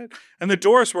front of it, and the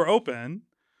doors were open.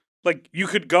 Like, you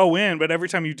could go in, but every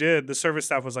time you did, the service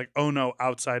staff was like, oh no,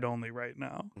 outside only right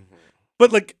now. Mm-hmm.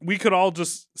 But like, we could all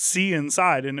just see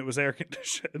inside, and it was air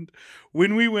conditioned.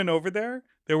 When we went over there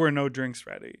were no drinks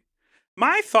ready.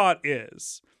 My thought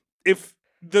is, if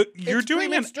you're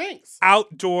doing an drinks.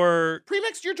 Outdoor...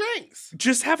 Premix your drinks.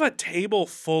 Just have a table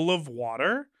full of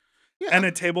water. Yeah. And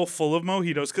a table full of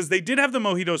mojitos, because they did have the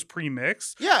mojitos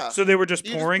pre-mixed. Yeah. So they were just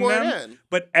pouring them.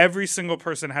 But every single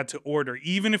person had to order,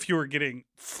 even if you were getting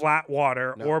flat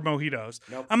water or mojitos.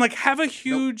 Nope. I'm like, have a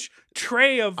huge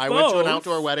tray of both. I went to an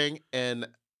outdoor wedding in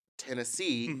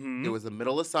Tennessee. Mm-hmm. It was the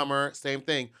middle of summer. Same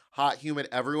thing. Hot, humid.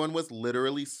 Everyone was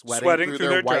literally sweating through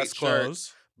their white dress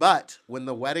clothes. But when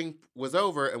the wedding was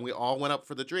over and we all went up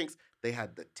for the drinks, they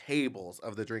had the tables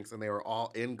of the drinks, and they were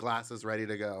all in glasses ready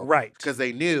to go. Right. Because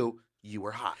they knew you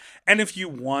were hot. And if you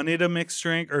wanted a mixed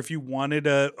drink, or if you wanted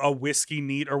a whiskey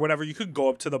neat or whatever, you could go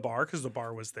up to the bar because the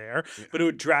bar was there, but it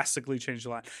would drastically change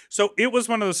the line. So it was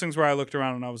one of those things where I looked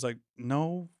around and I was like,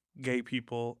 no gay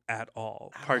people at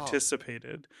all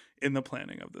participated in the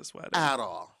planning of this wedding. At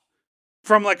all.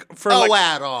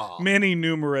 At all. Many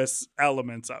numerous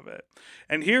elements of it.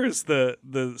 And here's the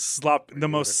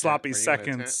most sloppy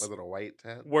seconds. Was it a white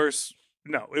tent? Worse.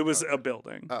 No, it was a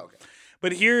building. Oh, okay.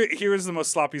 But here is the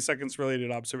most sloppy seconds related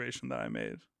observation that I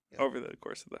made over the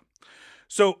course of that.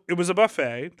 So it was a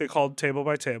buffet. They called table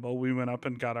by table. We went up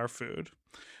and got our food.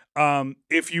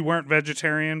 If you weren't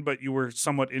vegetarian, but you were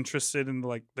somewhat interested in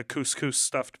the couscous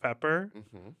stuffed pepper,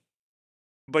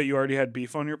 but you already had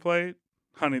beef on your plate,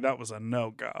 honey, that was a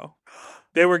no-go.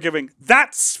 They were giving,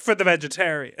 that's for the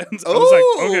vegetarians. I was like,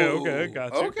 okay,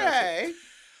 gotcha. Okay.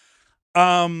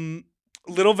 Gotcha.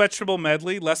 Little vegetable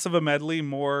medley, less of a medley,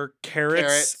 more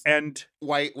carrots and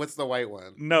white. What's the white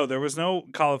one? No, there was no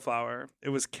cauliflower. It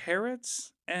was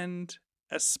carrots and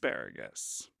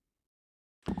asparagus.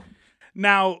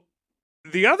 Now,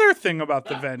 the other thing about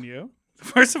the venue,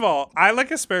 first of all, I like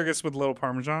asparagus with a little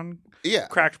Parmesan. Yeah.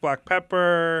 Cracked black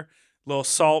pepper, little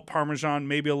salt, Parmesan,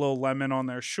 maybe a little lemon on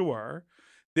there, sure.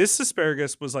 This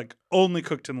asparagus was like only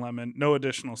cooked in lemon, no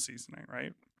additional seasoning,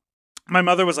 right? My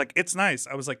mother was like, it's nice.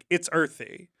 I was like, it's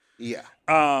earthy. Yeah.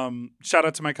 Shout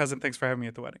out to my cousin. Thanks for having me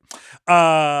at the wedding.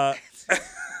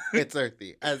 It's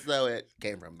earthy, as though it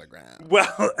came from the ground.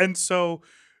 Well, and so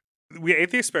we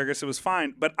ate the asparagus. It was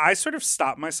fine. But I sort of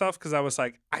stopped myself because I was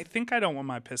like, I think I don't want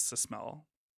my piss to smell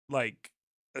like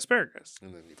asparagus.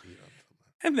 And then you peed on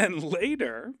someone. And then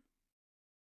later,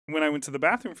 when I went to the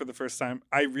bathroom for the first time,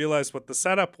 I realized what the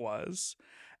setup was.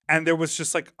 And there was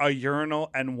just like a urinal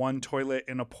and one toilet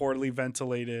in a poorly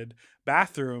ventilated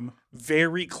bathroom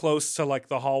very close to like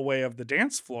the hallway of the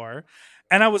dance floor.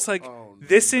 And I was like,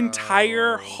 this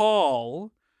entire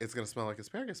hall. It's going to smell like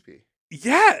asparagus pee.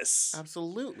 Yes.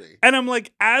 Absolutely. And I'm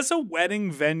like, as a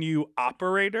wedding venue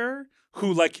operator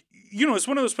who like, you know, it's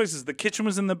one of those places, the kitchen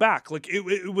was in the back. Like it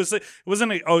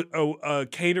wasn't a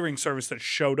catering service that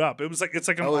showed up. It's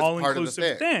like an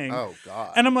all-inclusive thing. Oh,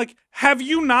 God. And I'm like, have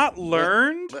you not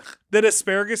learned that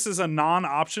asparagus is a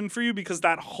non-option for you because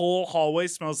that whole hallway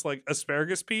smells like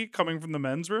asparagus pee coming from the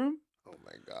men's room? Oh,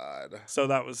 my God. So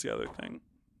that was the other thing.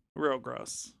 Real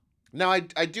gross. Now, I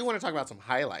do want to talk about some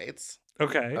highlights.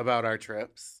 Okay. About our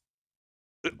trips.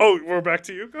 Oh, we're back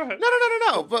to you? Go ahead.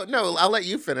 No. But no, I'll let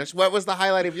you finish. What was the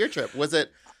highlight of your trip? Was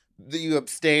it that you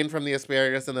abstained from the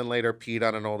asparagus and then later peed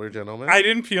on an older gentleman? I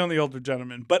didn't pee on the older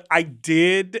gentleman, but I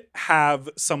did have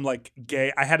some like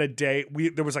I had a day.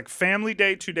 There was like family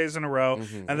day 2 days in a row,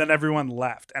 and then everyone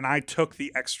left. And I took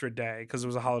the extra day because it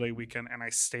was a holiday weekend, and I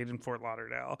stayed in Fort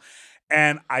Lauderdale.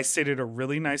 And I stayed at a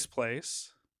really nice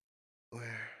place.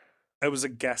 Where? It was a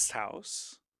guest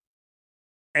house.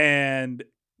 And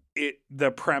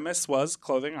the premise was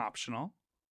clothing optional.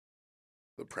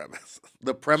 The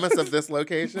premise of this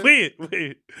location? Wait.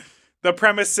 The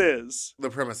premises. The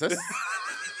premises?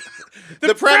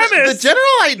 The premise. The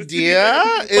general idea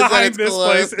is behind this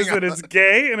place is that it's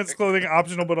gay and it's clothing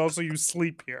optional, but also you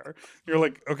sleep here. You're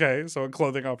like, okay, so a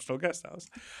clothing optional guest house.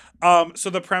 So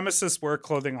the premises were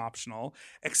clothing optional,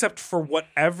 except for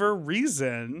whatever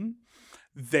reason,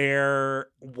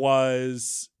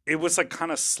 it was like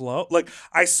kind of slow. Like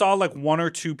I saw like one or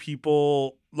two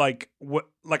people like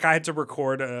I had to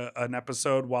record an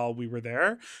episode while we were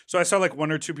there. So I saw like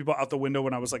one or two people out the window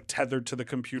when I was like tethered to the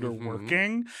computer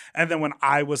working. And then when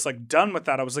I was like done with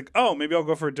that, I was like, oh, maybe I'll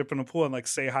go for a dip in the pool and like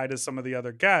say hi to some of the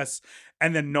other guests.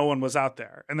 And then no one was out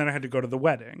there. And then I had to go to the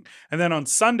wedding. And then on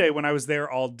Sunday when I was there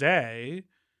all day,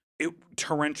 it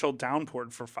torrential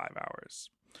downpoured for 5 hours.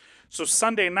 So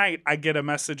Sunday night, I get a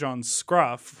message on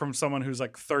Scruff from someone who's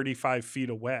like 35 feet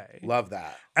away. Love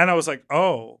that. And I was like,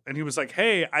 oh. And he was like,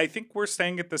 hey, I think we're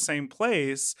staying at the same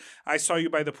place. I saw you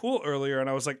by the pool earlier. And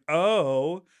I was like,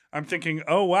 oh. I'm thinking,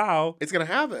 oh, wow. It's going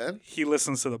to happen. He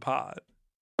listens to the pod.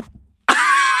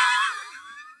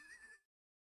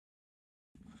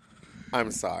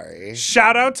 I'm sorry.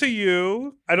 Shout out to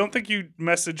you. I don't think you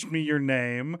messaged me your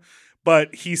name.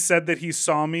 But he said that he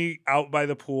saw me out by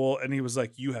the pool and he was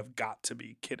like, you have got to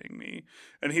be kidding me.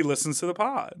 And he listens to the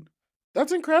pod.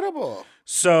 That's incredible.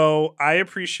 So I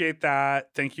appreciate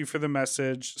that. Thank you for the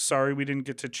message. Sorry we didn't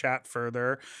get to chat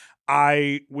further.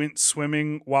 I went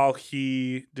swimming while did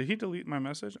he delete my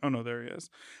message? Oh, no, there he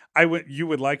is. You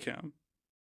would like him.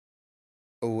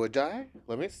 Would I?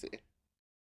 Let me see.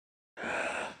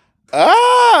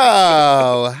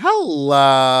 Oh,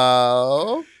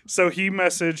 hello. So he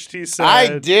messaged, he said,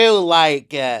 I do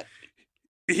like it.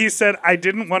 He said, I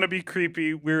didn't want to be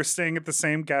creepy. We were staying at the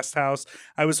same guest house.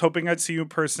 I was hoping I'd see you in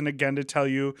person again to tell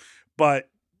you, but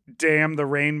damn, the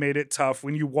rain made it tough.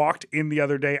 When you walked in the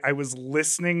other day, I was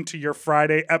listening to your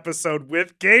Friday episode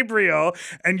with Gabriel,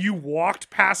 and you walked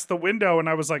past the window, and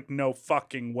I was like, no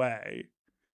fucking way.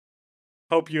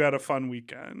 Hope you had a fun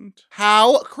weekend.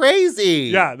 How crazy.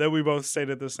 Yeah, that we both stayed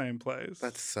at the same place.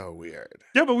 That's so weird.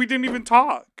 Yeah, but we didn't even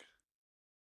talk.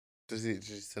 Did you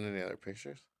send any other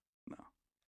pictures? No.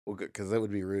 Well, good, because that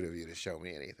would be rude of you to show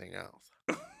me anything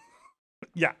else.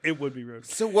 Yeah, it would be rude.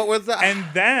 So what was that? And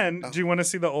then, do you want to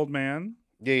see the old man?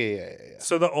 Yeah.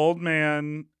 So the old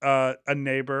man, a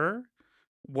neighbor,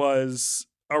 was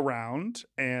around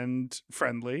and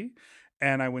friendly.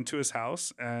 And I went to his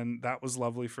house, and that was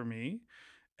lovely for me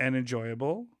and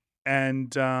enjoyable.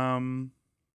 And,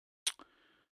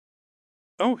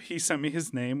 he sent me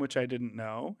his name, which I didn't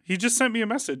know. He just sent me a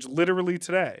message literally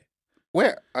today.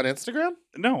 Where? On Instagram?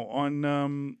 No,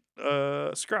 on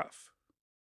Scruff.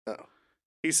 Oh.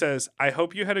 He says, I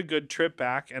hope you had a good trip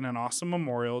back and an awesome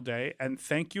Memorial Day, and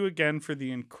thank you again for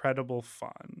the incredible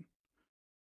fun.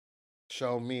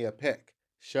 Show me a pic.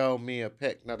 Show me a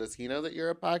pic. Now, does he know that you're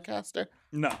a podcaster?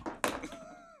 No.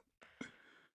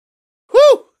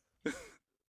 Woo!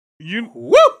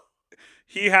 Woo!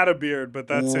 He had a beard, but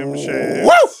that's him shaved.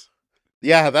 Woo!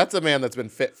 Yeah, that's a man that's been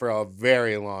fit for a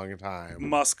very long time.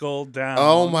 Muscle down.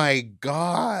 Oh my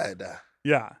God.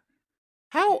 Yeah.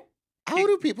 How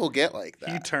do people get like that?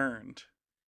 He turned.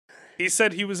 He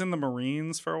said he was in the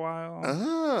Marines for a while.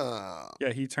 Oh.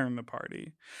 Yeah, he turned the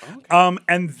party. Okay.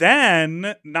 And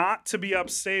then, not to be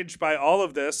upstaged by all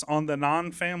of this, on the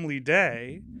non-family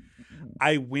day,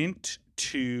 I went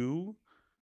to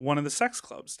one of the sex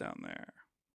clubs down there.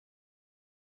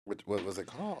 What was it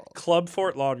called? Club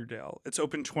Fort Lauderdale. It's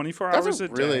open 24 hours a day.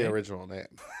 That's a really original name.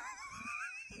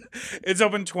 It's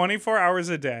open 24 hours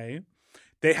a day.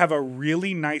 They have a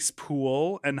really nice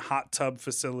pool and hot tub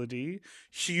facility,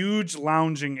 huge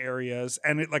lounging areas,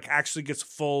 and it like actually gets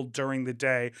full during the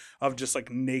day of just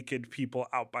like naked people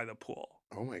out by the pool.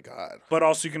 Oh my God. But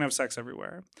also you can have sex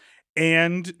everywhere.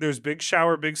 And there's big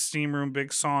shower, big steam room, big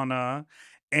sauna,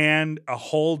 and a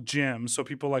whole gym. So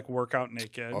people like work out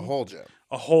naked. A whole gym.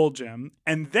 A whole gym.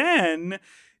 And then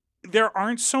there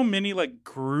aren't so many like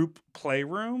group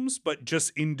playrooms, but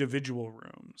just individual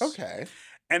rooms. Okay.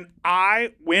 And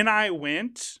when I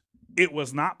went, it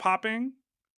was not popping.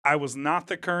 I was not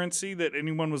the currency that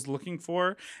anyone was looking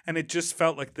for. And it just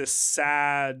felt like this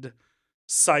sad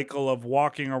cycle of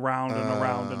walking around and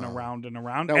around and around and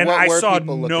around. Now, and what I were saw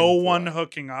people no looking one for?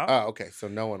 hooking up. Oh, okay. So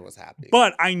no one was happy.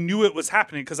 But I knew it was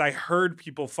happening because I heard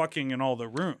people fucking in all the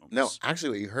rooms. No, actually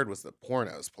what you heard was the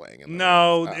pornos playing. In the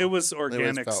No, rooms. it was It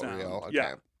organic felt sound. real. Okay.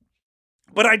 Yeah.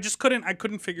 But I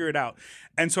couldn't figure it out.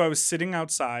 And so I was sitting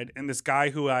outside, and this guy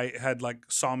who I had like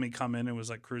saw me come in and was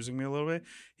like cruising me a little bit,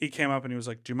 he came up and he was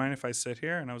like, "Do you mind if I sit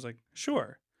here?" And I was like,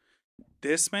 "Sure."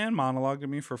 This man monologued to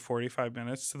me for 45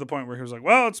 minutes to the point where he was like,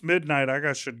 "Well, it's midnight. I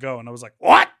guess I should go." And I was like,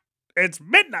 "What? It's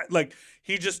midnight." Like,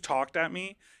 he just talked at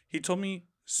me. He told me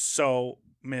so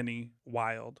many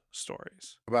wild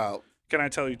stories. About. Can I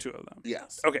tell you 2 of them?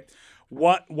 Yes. Okay.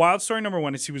 Wild story number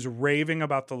 1 is he was raving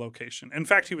about the location. In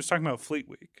fact, he was talking about Fleet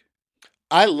Week.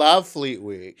 I love Fleet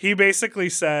Week. He basically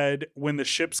said when the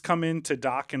ships come in to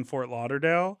dock in Fort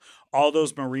Lauderdale, all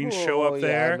those Marines show up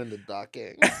there. I'm into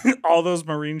docking. All those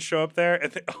Marines show up there,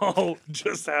 and they all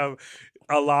just have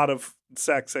a lot of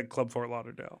sex at Club Fort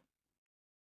Lauderdale.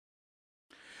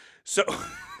 So,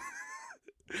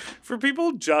 for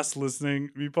people just listening,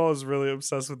 Meatball is really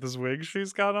obsessed with this wig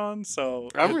she's got on. So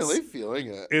I'm really feeling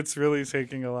it. It's really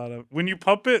taking a lot of when you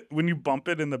bump it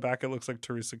in the back, it looks like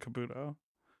Teresa Caputo.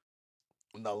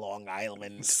 The Long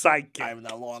Island. Psychic. I'm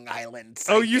the Long Island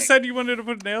psychic. Oh, you said you wanted to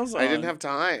put nails on. I didn't have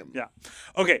time. Yeah.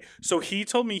 Okay, so he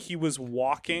told me he was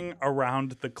walking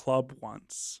around the club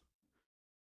once,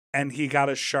 and he got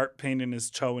a sharp pain in his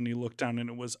toe, and he looked down, and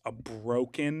it was a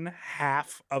broken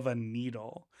half of a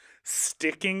needle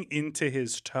sticking into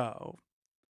his toe.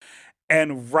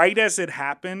 And right as it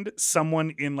happened,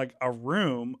 someone in like a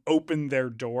room opened their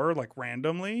door like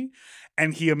randomly,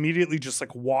 and he immediately just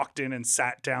like walked in and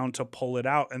sat down to pull it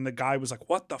out. And the guy was like,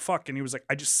 "What the fuck?" And he was like,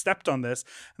 "I just stepped on this."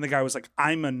 And the guy was like,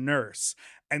 "I'm a nurse,"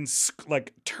 and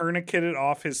like tourniqueted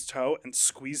off his toe and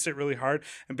squeezed it really hard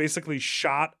and basically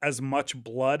shot as much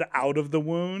blood out of the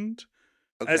wound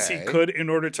as he could in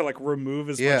order to like remove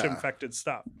as much infected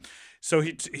stuff. So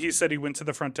he said he went to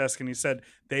the front desk and he said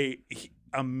they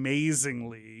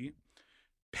amazingly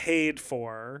paid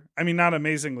for, I mean, not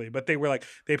amazingly, but they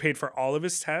paid for all of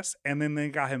his tests, and then they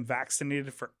got him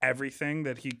vaccinated for everything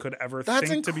that he could ever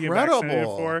think to be vaccinated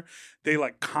for. They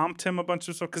like comped him a bunch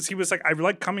of stuff because he was like, "I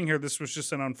like coming here. This was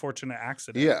just an unfortunate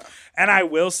accident." Yeah. And I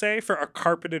will say, for a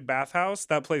carpeted bathhouse,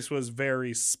 that place was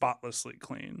very spotlessly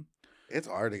clean. It's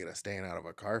hard to get a stain out of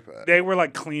a carpet. They were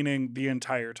like cleaning the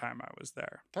entire time I was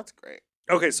there. That's great.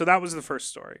 Okay, so that was the first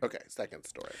story. Okay, second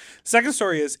story. Second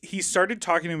story is he started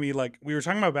talking to me like we were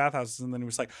talking about bathhouses, and then he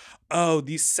was like, "Oh,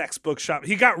 these sex book shops."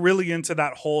 He got really into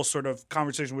that whole sort of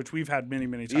conversation, which we've had many,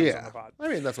 many times on the pod. I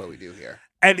mean, that's what we do here.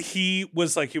 And he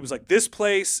was like, this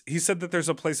place. He said that there's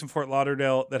a place in Fort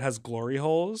Lauderdale that has glory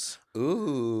holes.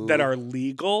 Ooh. That are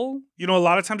legal. You know, a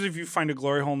lot of times if you find a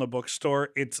glory hole in a bookstore,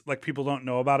 it's like people don't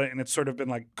know about it and it's sort of been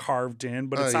like carved in,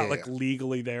 but it's not like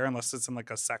legally there unless it's in like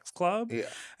a sex club. Yeah.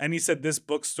 And he said this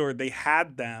bookstore, they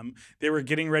had them. They were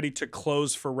getting ready to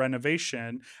close for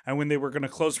renovation. And when they were going to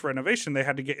close for renovation, they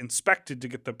had to get inspected to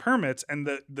get the permits. And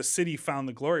the city found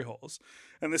the glory holes.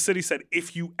 And the city said,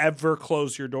 if you ever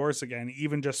close your doors again,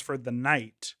 even just for the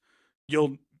night,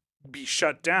 you'll be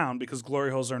shut down because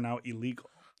glory holes are now illegal.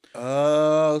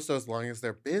 Oh, so as long as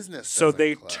their business So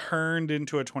they close. turned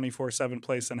into a 24/7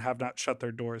 place and have not shut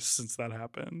their doors since that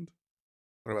happened.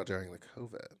 What about during the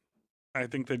COVID? I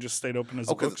think they just stayed open as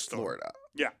a bookstore. It's Florida.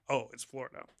 Yeah. Oh, it's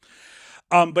Florida.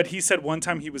 But he said one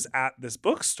time he was at this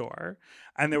bookstore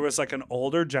and there was like an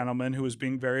older gentleman who was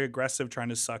being very aggressive trying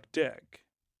to suck dick.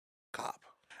 Cop.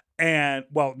 And,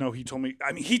 well, no, he told me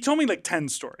like 10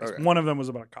 stories. Okay. One of them was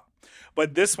about a cop.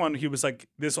 But this one, he was like,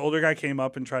 this older guy came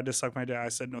up and tried to suck my dick. I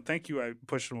said, no, thank you. I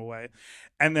pushed him away.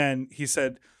 And then he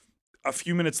said, a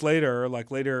few minutes later, like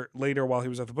later while he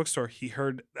was at the bookstore, he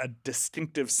heard a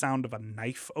distinctive sound of a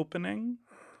knife opening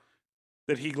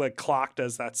that he like clocked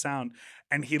as that sound.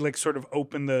 And he like sort of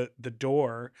opened the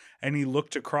door and he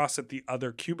looked across at the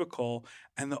other cubicle,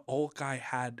 and the old guy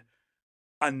had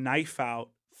a knife out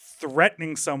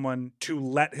threatening someone to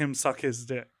let him suck his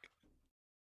dick.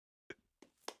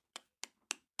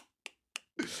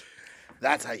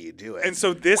 That's how you do it. And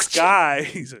so this guy,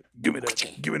 he's like, give me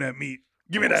that meat.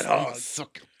 Give me that hog.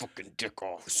 Suck your fucking dick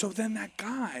off. So then that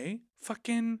guy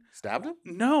fucking stabbed him?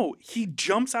 No, he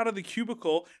jumps out of the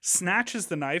cubicle, snatches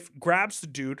the knife, grabs the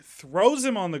dude, throws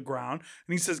him on the ground,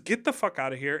 and he says, get the fuck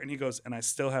out of here. And he goes, and I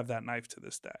still have that knife to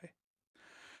this day.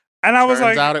 And I was like,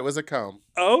 turns out it was a comb.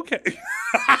 Okay.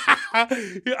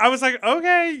 I was like,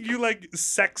 okay, you like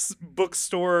sex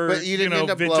bookstore, but you didn't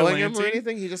end up vigilante. blowing him or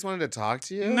anything? He just wanted to talk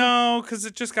to you? No, because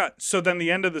it just got... So then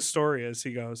the end of the story is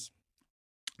he goes...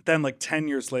 Then like 10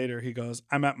 years later, he goes,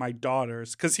 I'm at my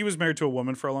daughter's. Because he was married to a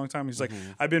woman for a long time. He's like,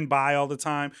 I've been bi all the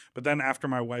time. But then after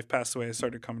my wife passed away, I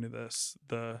started coming to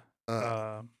the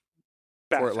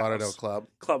Fort Lauderdale Club.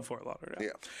 Club Fort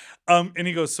Lauderdale. Yeah. And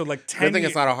he goes, so like 10 Good thing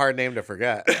it's not a hard name to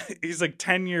forget. He's like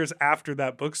 10 years after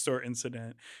that bookstore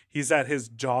incident, he's at his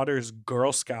daughter's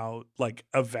Girl Scout like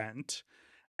event,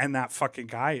 and that fucking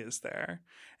guy is there.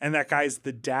 And that guy's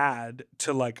the dad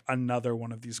to like another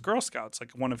one of these Girl Scouts,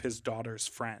 like one of his daughter's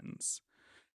friends.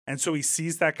 And so he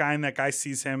sees that guy and that guy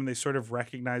sees him and they sort of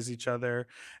recognize each other.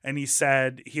 And he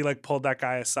said, he like pulled that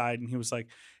guy aside and he was like,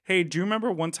 hey, do you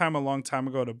remember one time a long time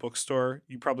ago at a bookstore,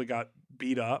 you probably got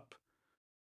beat up?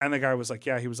 And the guy was like,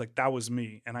 yeah. He was like, that was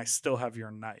me. And I still have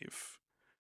your knife.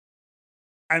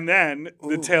 And then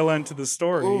the tail end to the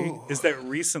story is that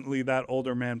recently that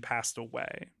older man passed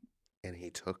away. And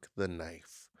he took the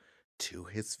knife to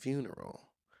his funeral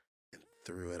and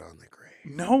threw it on the grave.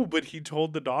 No, but he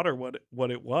told the daughter what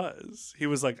it was. He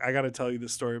was like, I got to tell you the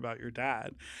story about your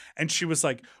dad. And she was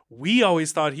like, we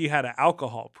always thought he had an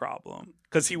alcohol problem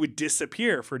because he would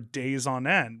disappear for days on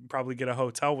end, probably get a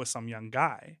hotel with some young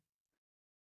guy.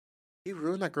 He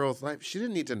ruined that girl's life. She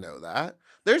didn't need to know that.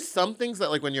 There's some things that,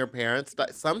 like, when your parents die,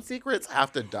 some secrets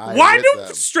have to die. Why with do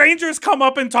them. strangers come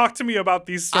up and talk to me about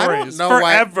these stories? I don't know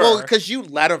forever? why. Well, because you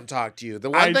let them talk to you. The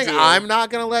one thing I'm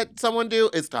not going to let someone do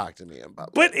is talk to me in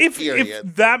public. But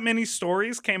if that many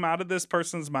stories came out of this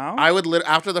person's mouth, I would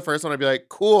after the first one, I'd be like,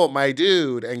 "Cool, my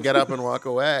dude," and get up and walk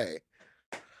away.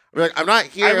 I'd be like, I'm not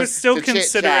here. I was still to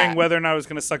considering chit-chat. whether or not I was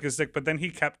going to suck his dick, but then he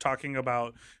kept talking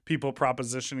about people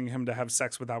propositioning him to have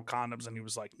sex without condoms, and he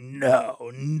was like,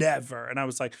 "No, never." And I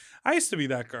was like, "I used to be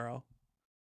that girl."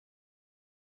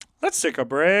 Let's take a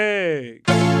break.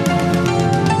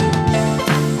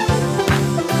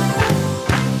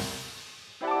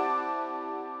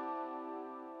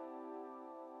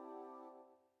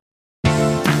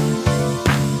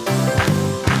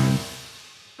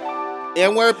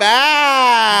 And we're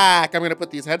back. I'm going to put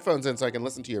these headphones in so I can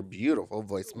listen to your beautiful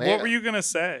voicemail. What were you going to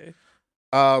say?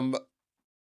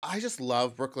 I just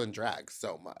love Brooklyn drag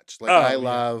so much. Like, I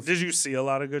love... Did you see a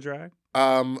lot of good drag?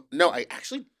 No, I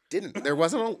actually didn't. There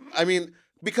wasn't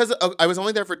because I was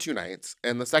only there for 2 nights,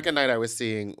 and the second night I was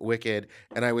seeing Wicked,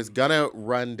 and I was gonna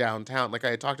run downtown. Like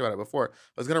I had talked about it before.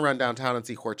 I was gonna run downtown and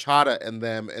see Horchata and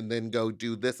them, and then go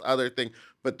do this other thing.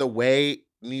 But the way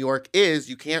New York is,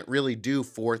 you can't really do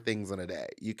 4 things in a day.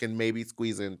 You can maybe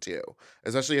squeeze in 2,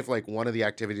 especially if like one of the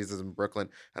activities is in Brooklyn.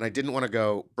 And I didn't want to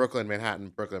go Brooklyn, Manhattan,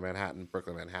 Brooklyn, Manhattan,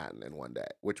 Brooklyn, Manhattan in one day,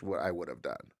 which I would have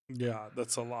done. Yeah,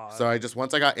 that's a lot. So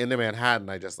once I got into Manhattan,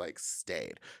 I just like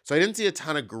stayed. So I didn't see a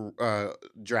ton of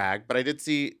drag, but I did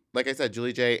see, like I said,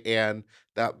 Julie J and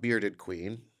that bearded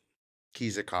queen,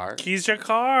 Keisha Carr. Keisha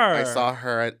Carr. I saw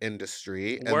her at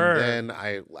Industry, and then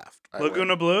I left.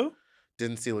 Laguna Blue?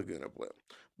 Didn't see Laguna Blue.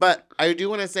 But I do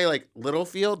want to say, like,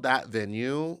 Littlefield, that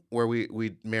venue where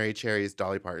we Mary Cherry's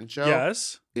Dolly Parton show,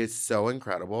 yes, is so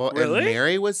incredible. Really? And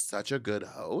Mary was such a good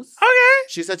host. Okay.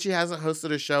 She said she hasn't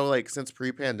hosted a show like since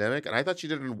pre-pandemic, and I thought she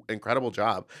did an incredible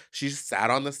job. She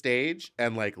sat on the stage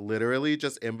and like literally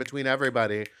just in between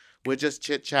everybody would just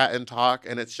chit chat and talk,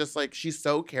 and it's just like she's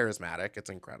so charismatic.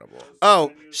 It's incredible.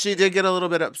 Oh, she did get a little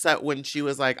bit upset when she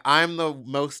was like, "I'm the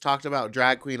most talked about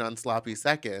drag queen on Sloppy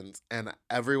Seconds," and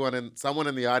someone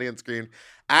in the audience screamed,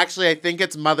 "Actually, I think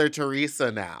it's Mother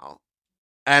Teresa now."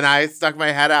 And I stuck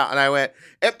my head out and I went,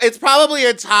 "It's probably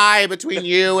a tie between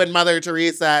you and Mother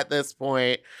Teresa at this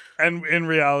point." And in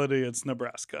reality, it's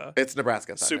Nebraska. It's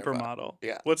Nebraska Supermodel.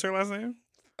 Yeah. What's her last name?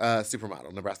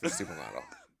 Supermodel. Nebraska Supermodel.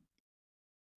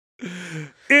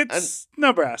 It's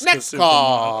Nebraska. Next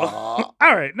call.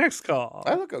 All right, next call.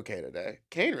 I look okay today.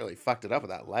 Kane really fucked it up with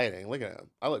that lighting. Look at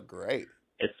him. I look great.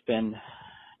 It's been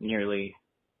nearly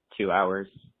 2 hours,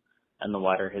 and the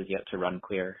water has yet to run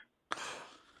clear.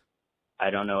 I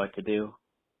don't know what to do.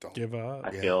 Don't give up.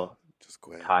 I feel just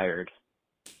quit. tired,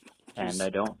 and I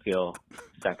don't feel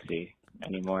sexy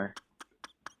anymore.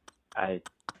 I'm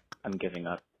giving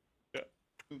up. Yeah,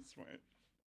 that's right.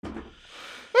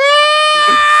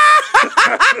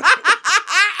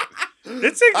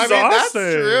 It's exhausting. I mean, that's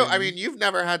true. I mean, you've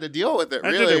never had to deal with it, I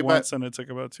really. did it once, and it took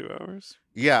about 2 hours.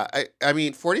 Yeah, I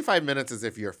mean, 45 minutes is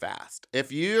if you're fast.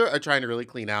 If you are trying to really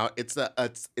clean out, it's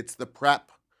the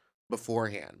prep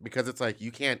beforehand, because it's like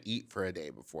you can't eat for a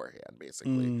day beforehand,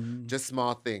 basically. Just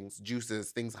small things,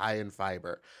 juices, things high in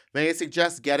fiber. May I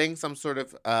suggest getting some sort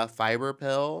of fiber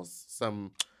pills,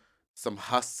 some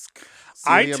husk.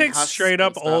 I take husk straight and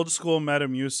up stuff. old school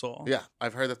Metamucil. Yeah,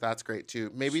 I've heard that that's great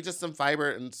too. Maybe just some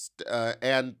fiber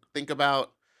and think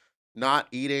about not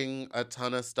eating a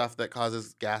ton of stuff that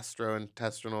causes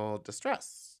gastrointestinal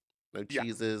distress. No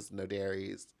cheeses, no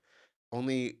dairies.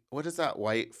 Only, what is that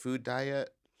white food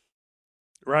diet?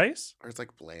 Rice? Or it's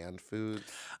like bland food.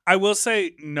 I will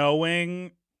say,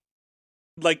 knowing,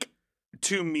 like,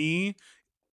 to me,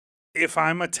 if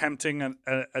I'm attempting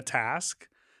a task,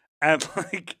 and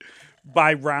like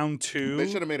by round 2, They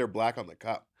should have made her black on the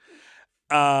cup.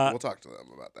 We'll talk to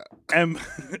them about that. And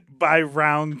by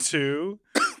round 2,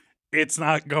 it's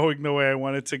not going the way I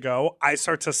want it to go. I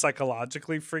start to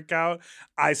psychologically freak out.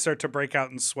 I start to break out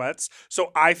in sweats.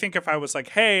 So I think if I was like,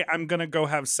 hey, I'm going to go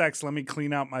have sex, let me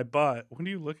clean out my butt. What are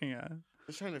you looking at? I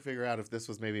was trying to figure out if this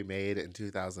was maybe made in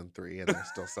 2003 and they're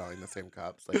still selling the same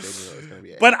cups. Like, they knew it was going to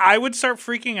be. But I would start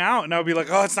freaking out, and I would be like,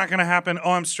 oh, it's not going to happen.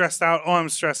 Oh, I'm stressed out. Oh, I'm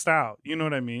stressed out. You know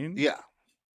what I mean? Yeah.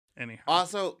 Anyhow.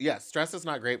 Also, yeah, stress is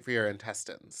not great for your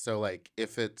intestines. So, like,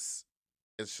 if it's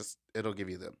just, it'll give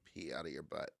you the pee out of your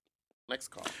butt. Next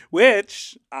call.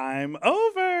 Which I'm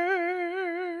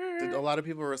over. Did a lot of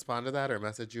people respond to that or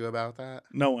message you about that?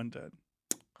 No one did.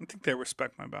 I think they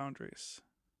respect my boundaries.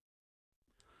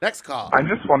 Next call. I'm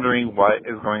just wondering what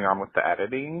is going on with the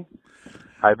editing.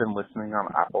 I've been listening on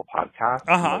Apple Podcasts.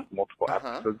 Like multiple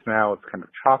episodes now. It's kind of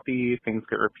choppy. Things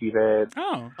get repeated.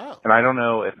 Oh. And I don't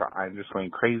know if I'm just going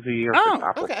crazy or if it's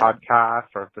Apple Podcasts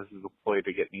or if this is a ploy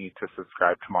to get me to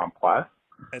subscribe to Mom Plus.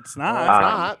 It's not. It's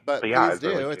not, but yeah, please do.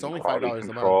 really It's only quality $5 a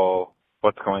control, month.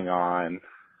 what's going on.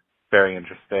 Very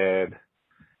interested.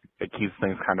 It keeps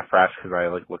things kind of fresh because I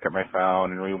like look at my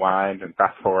phone and rewind and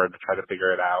fast forward to try to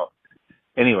figure it out.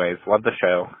 Anyways, love the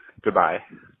show. Goodbye.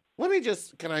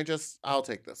 I'll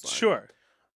take this one. Sure.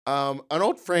 An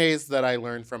old phrase that I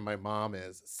learned from my mom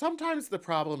is, sometimes the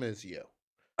problem is you.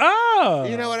 Oh.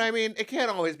 You know what I mean? It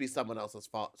can't always be someone else's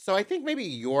fault. So I think maybe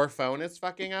your phone is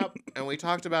fucking up, and we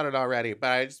talked about it already,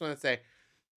 but I just want to say,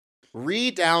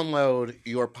 re-download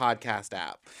your podcast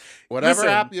app. Whatever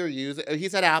app you're using. He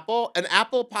said Apple, and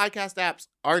Apple podcast apps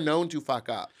are known to fuck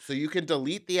up. So you can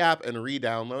delete the app and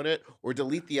re-download it, or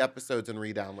delete the episodes and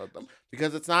re-download them.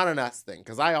 Because it's not an us thing.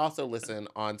 Because I also listen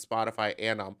on Spotify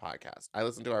and on podcasts. I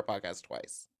listen to our podcast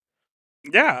twice.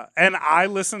 Yeah, and I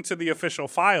listen to the official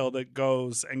file that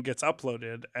goes and gets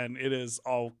uploaded, and it is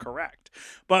all correct.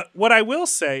 But what I will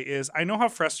say is, I know how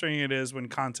frustrating it is when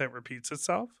content repeats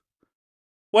itself.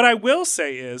 What I will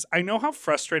say is, I know how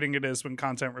frustrating it is when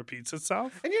content repeats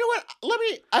itself. And you know what?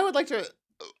 I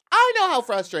know how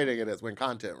frustrating it is when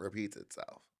content repeats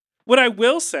itself. What I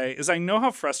will say is, I know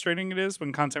how frustrating it is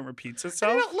when content repeats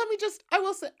itself.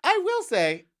 I will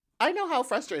say, I know how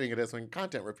frustrating it is when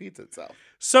content repeats itself.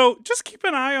 So just keep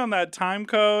an eye on that time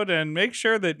code and make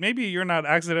sure that maybe you're not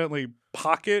accidentally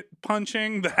pocket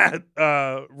punching that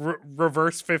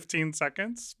reverse 15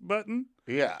 seconds button.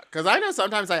 Yeah, because I know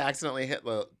sometimes I accidentally hit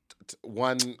the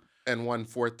 1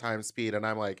 1/4 times speed, and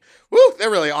I'm like, "Woo, they're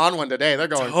really on one today. They're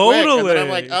going quick." And then I'm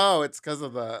like, "Oh, it's because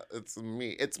of it's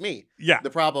me. It's me. Yeah,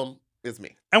 the problem is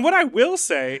me." And what I will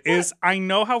say is, I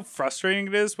know how frustrating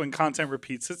it is when content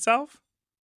repeats itself.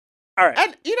 All right.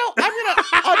 And, you know, on top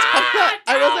of that,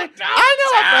 I will say, I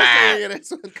know how frustrating it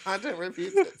is when content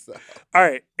repeats itself. All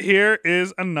right. Here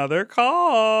is another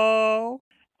call.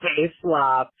 Hey,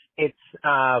 Slop. It's,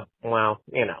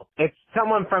 it's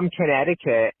someone from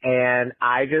Connecticut, and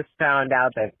I just found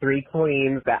out that 3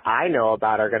 queens that I know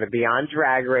about are going to be on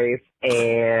Drag Race,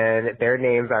 and their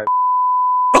names are...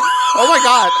 Oh, my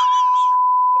God.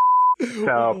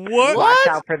 So, What? watch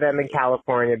out for them in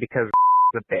California because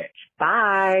a bitch.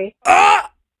 Bye.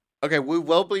 Okay, we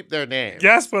will bleep their names.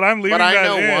 Yes, but I'm leaving that in.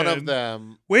 But I know one of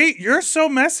them. Wait, you're so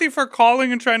messy for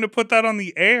calling and trying to put that on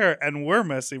the air, and we're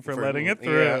messy for letting it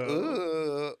through. Yeah.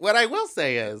 Ooh. What I will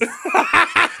say is...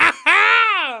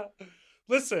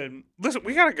 Listen,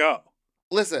 we gotta go.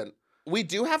 Listen, we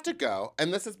do have to go,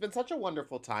 and this has been such a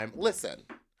wonderful time. Listen,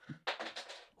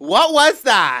 What was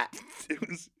that? It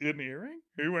was an earring?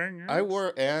 Are you wearing earrings? I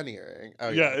wore an earring. Oh,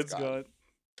 yeah, it's good.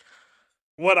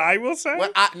 What I will say?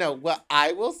 What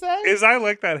I will say is I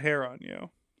like that hair on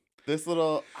you. This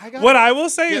little. What I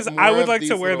will say is I would like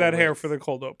to wear that hair for the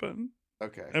cold open.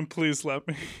 Okay. And please let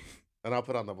me. And I'll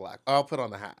put on the black. I'll put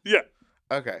on the hat. Yeah.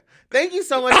 Okay. Thank you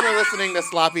so much for listening to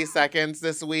Sloppy Seconds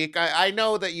this week. I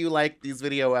know that you like these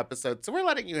video episodes, so we're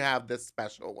letting you have this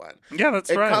special one. Yeah,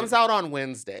 that's right. It comes out on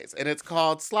Wednesdays, and it's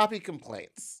called Sloppy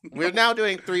Complaints. We're now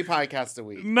doing 3 podcasts a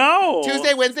week. No.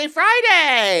 Tuesday, Wednesday,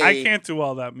 Friday. I can't do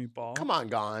all that, Meatball. Come on,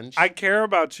 Ganj. I care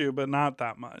about you, but not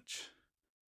that much.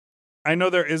 I know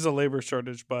there is a labor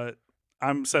shortage, but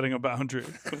I'm setting a boundary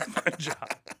with my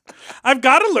job. I've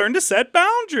got to learn to set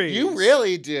boundaries. You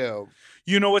really do.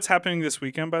 You know what's happening this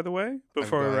weekend, by the way,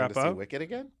 before we wrap to see up? Wicked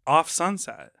again? Off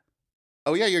Sunset.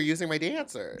 Oh, yeah, you're using my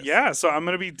dancers. Yeah, so I'm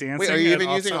going to be dancing. Wait, are you even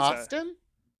using Sunset. Austin?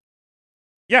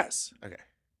 Yes. Okay.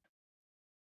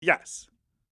 Yes.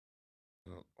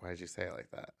 Why did you say it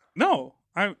like that? No,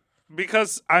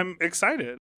 because I'm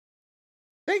excited.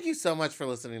 Thank you so much for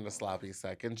listening to Sloppy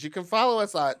Seconds. You can follow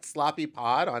us at Sloppy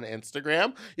Pod on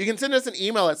Instagram. You can send us an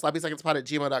email at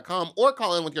sloppysecondspod@gmail.com or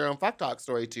call in with your own fuck talk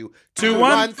story to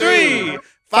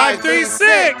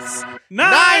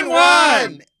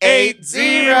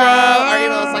 213-536-9180. Our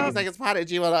email is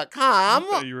sloppysecondspod@gmail.com. I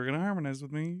thought you were going to harmonize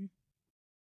with me.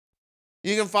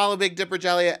 You can follow Big Dipper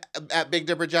Jelly at Big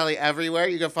Dipper Jelly everywhere.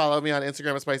 You can follow me on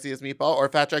Instagram at Spiciest Meatball or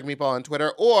Fat Drag Meatball on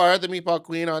Twitter or the Meatball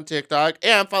Queen on TikTok.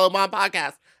 And follow Mom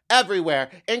Podcast everywhere,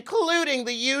 including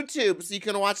the YouTube, so you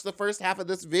can watch the first half of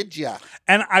this video.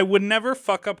 And I would never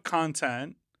fuck up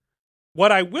content.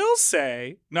 What I will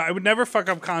say, no, I would never fuck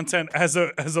up content as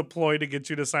a ploy to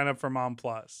get you to sign up for Mom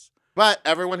Plus. But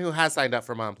everyone who has signed up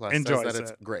for Mom Plus enjoys says that it.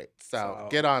 It's great. So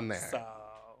get on there.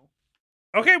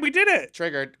 Okay, we did it.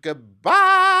 Triggered.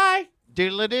 Goodbye.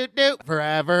 Doodle-doo-doo.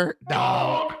 Forever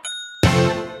dog.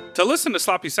 To listen to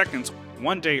Sloppy Seconds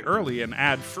one day early and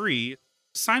ad-free,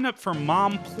 sign up for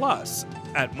Mom Plus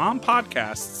at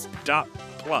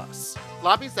mompodcasts.plus.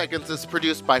 Sloppy Seconds is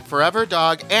produced by Forever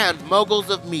Dog and Moguls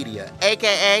of Media,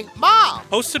 a.k.a. Mom.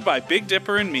 Hosted by Big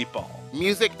Dipper and Meatball.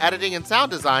 Music, editing, and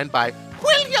sound design by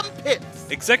William Pitts.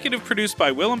 Executive produced by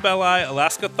Willem Belli,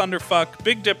 Alaska Thunderfuck,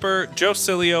 Big Dipper, Joe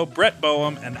Cilio, Brett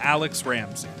Boehm, and Alex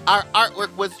Ramsey. Our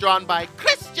artwork was drawn by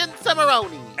Christian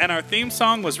Cimarroni. And our theme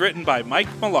song was written by Mike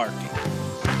Malarkey.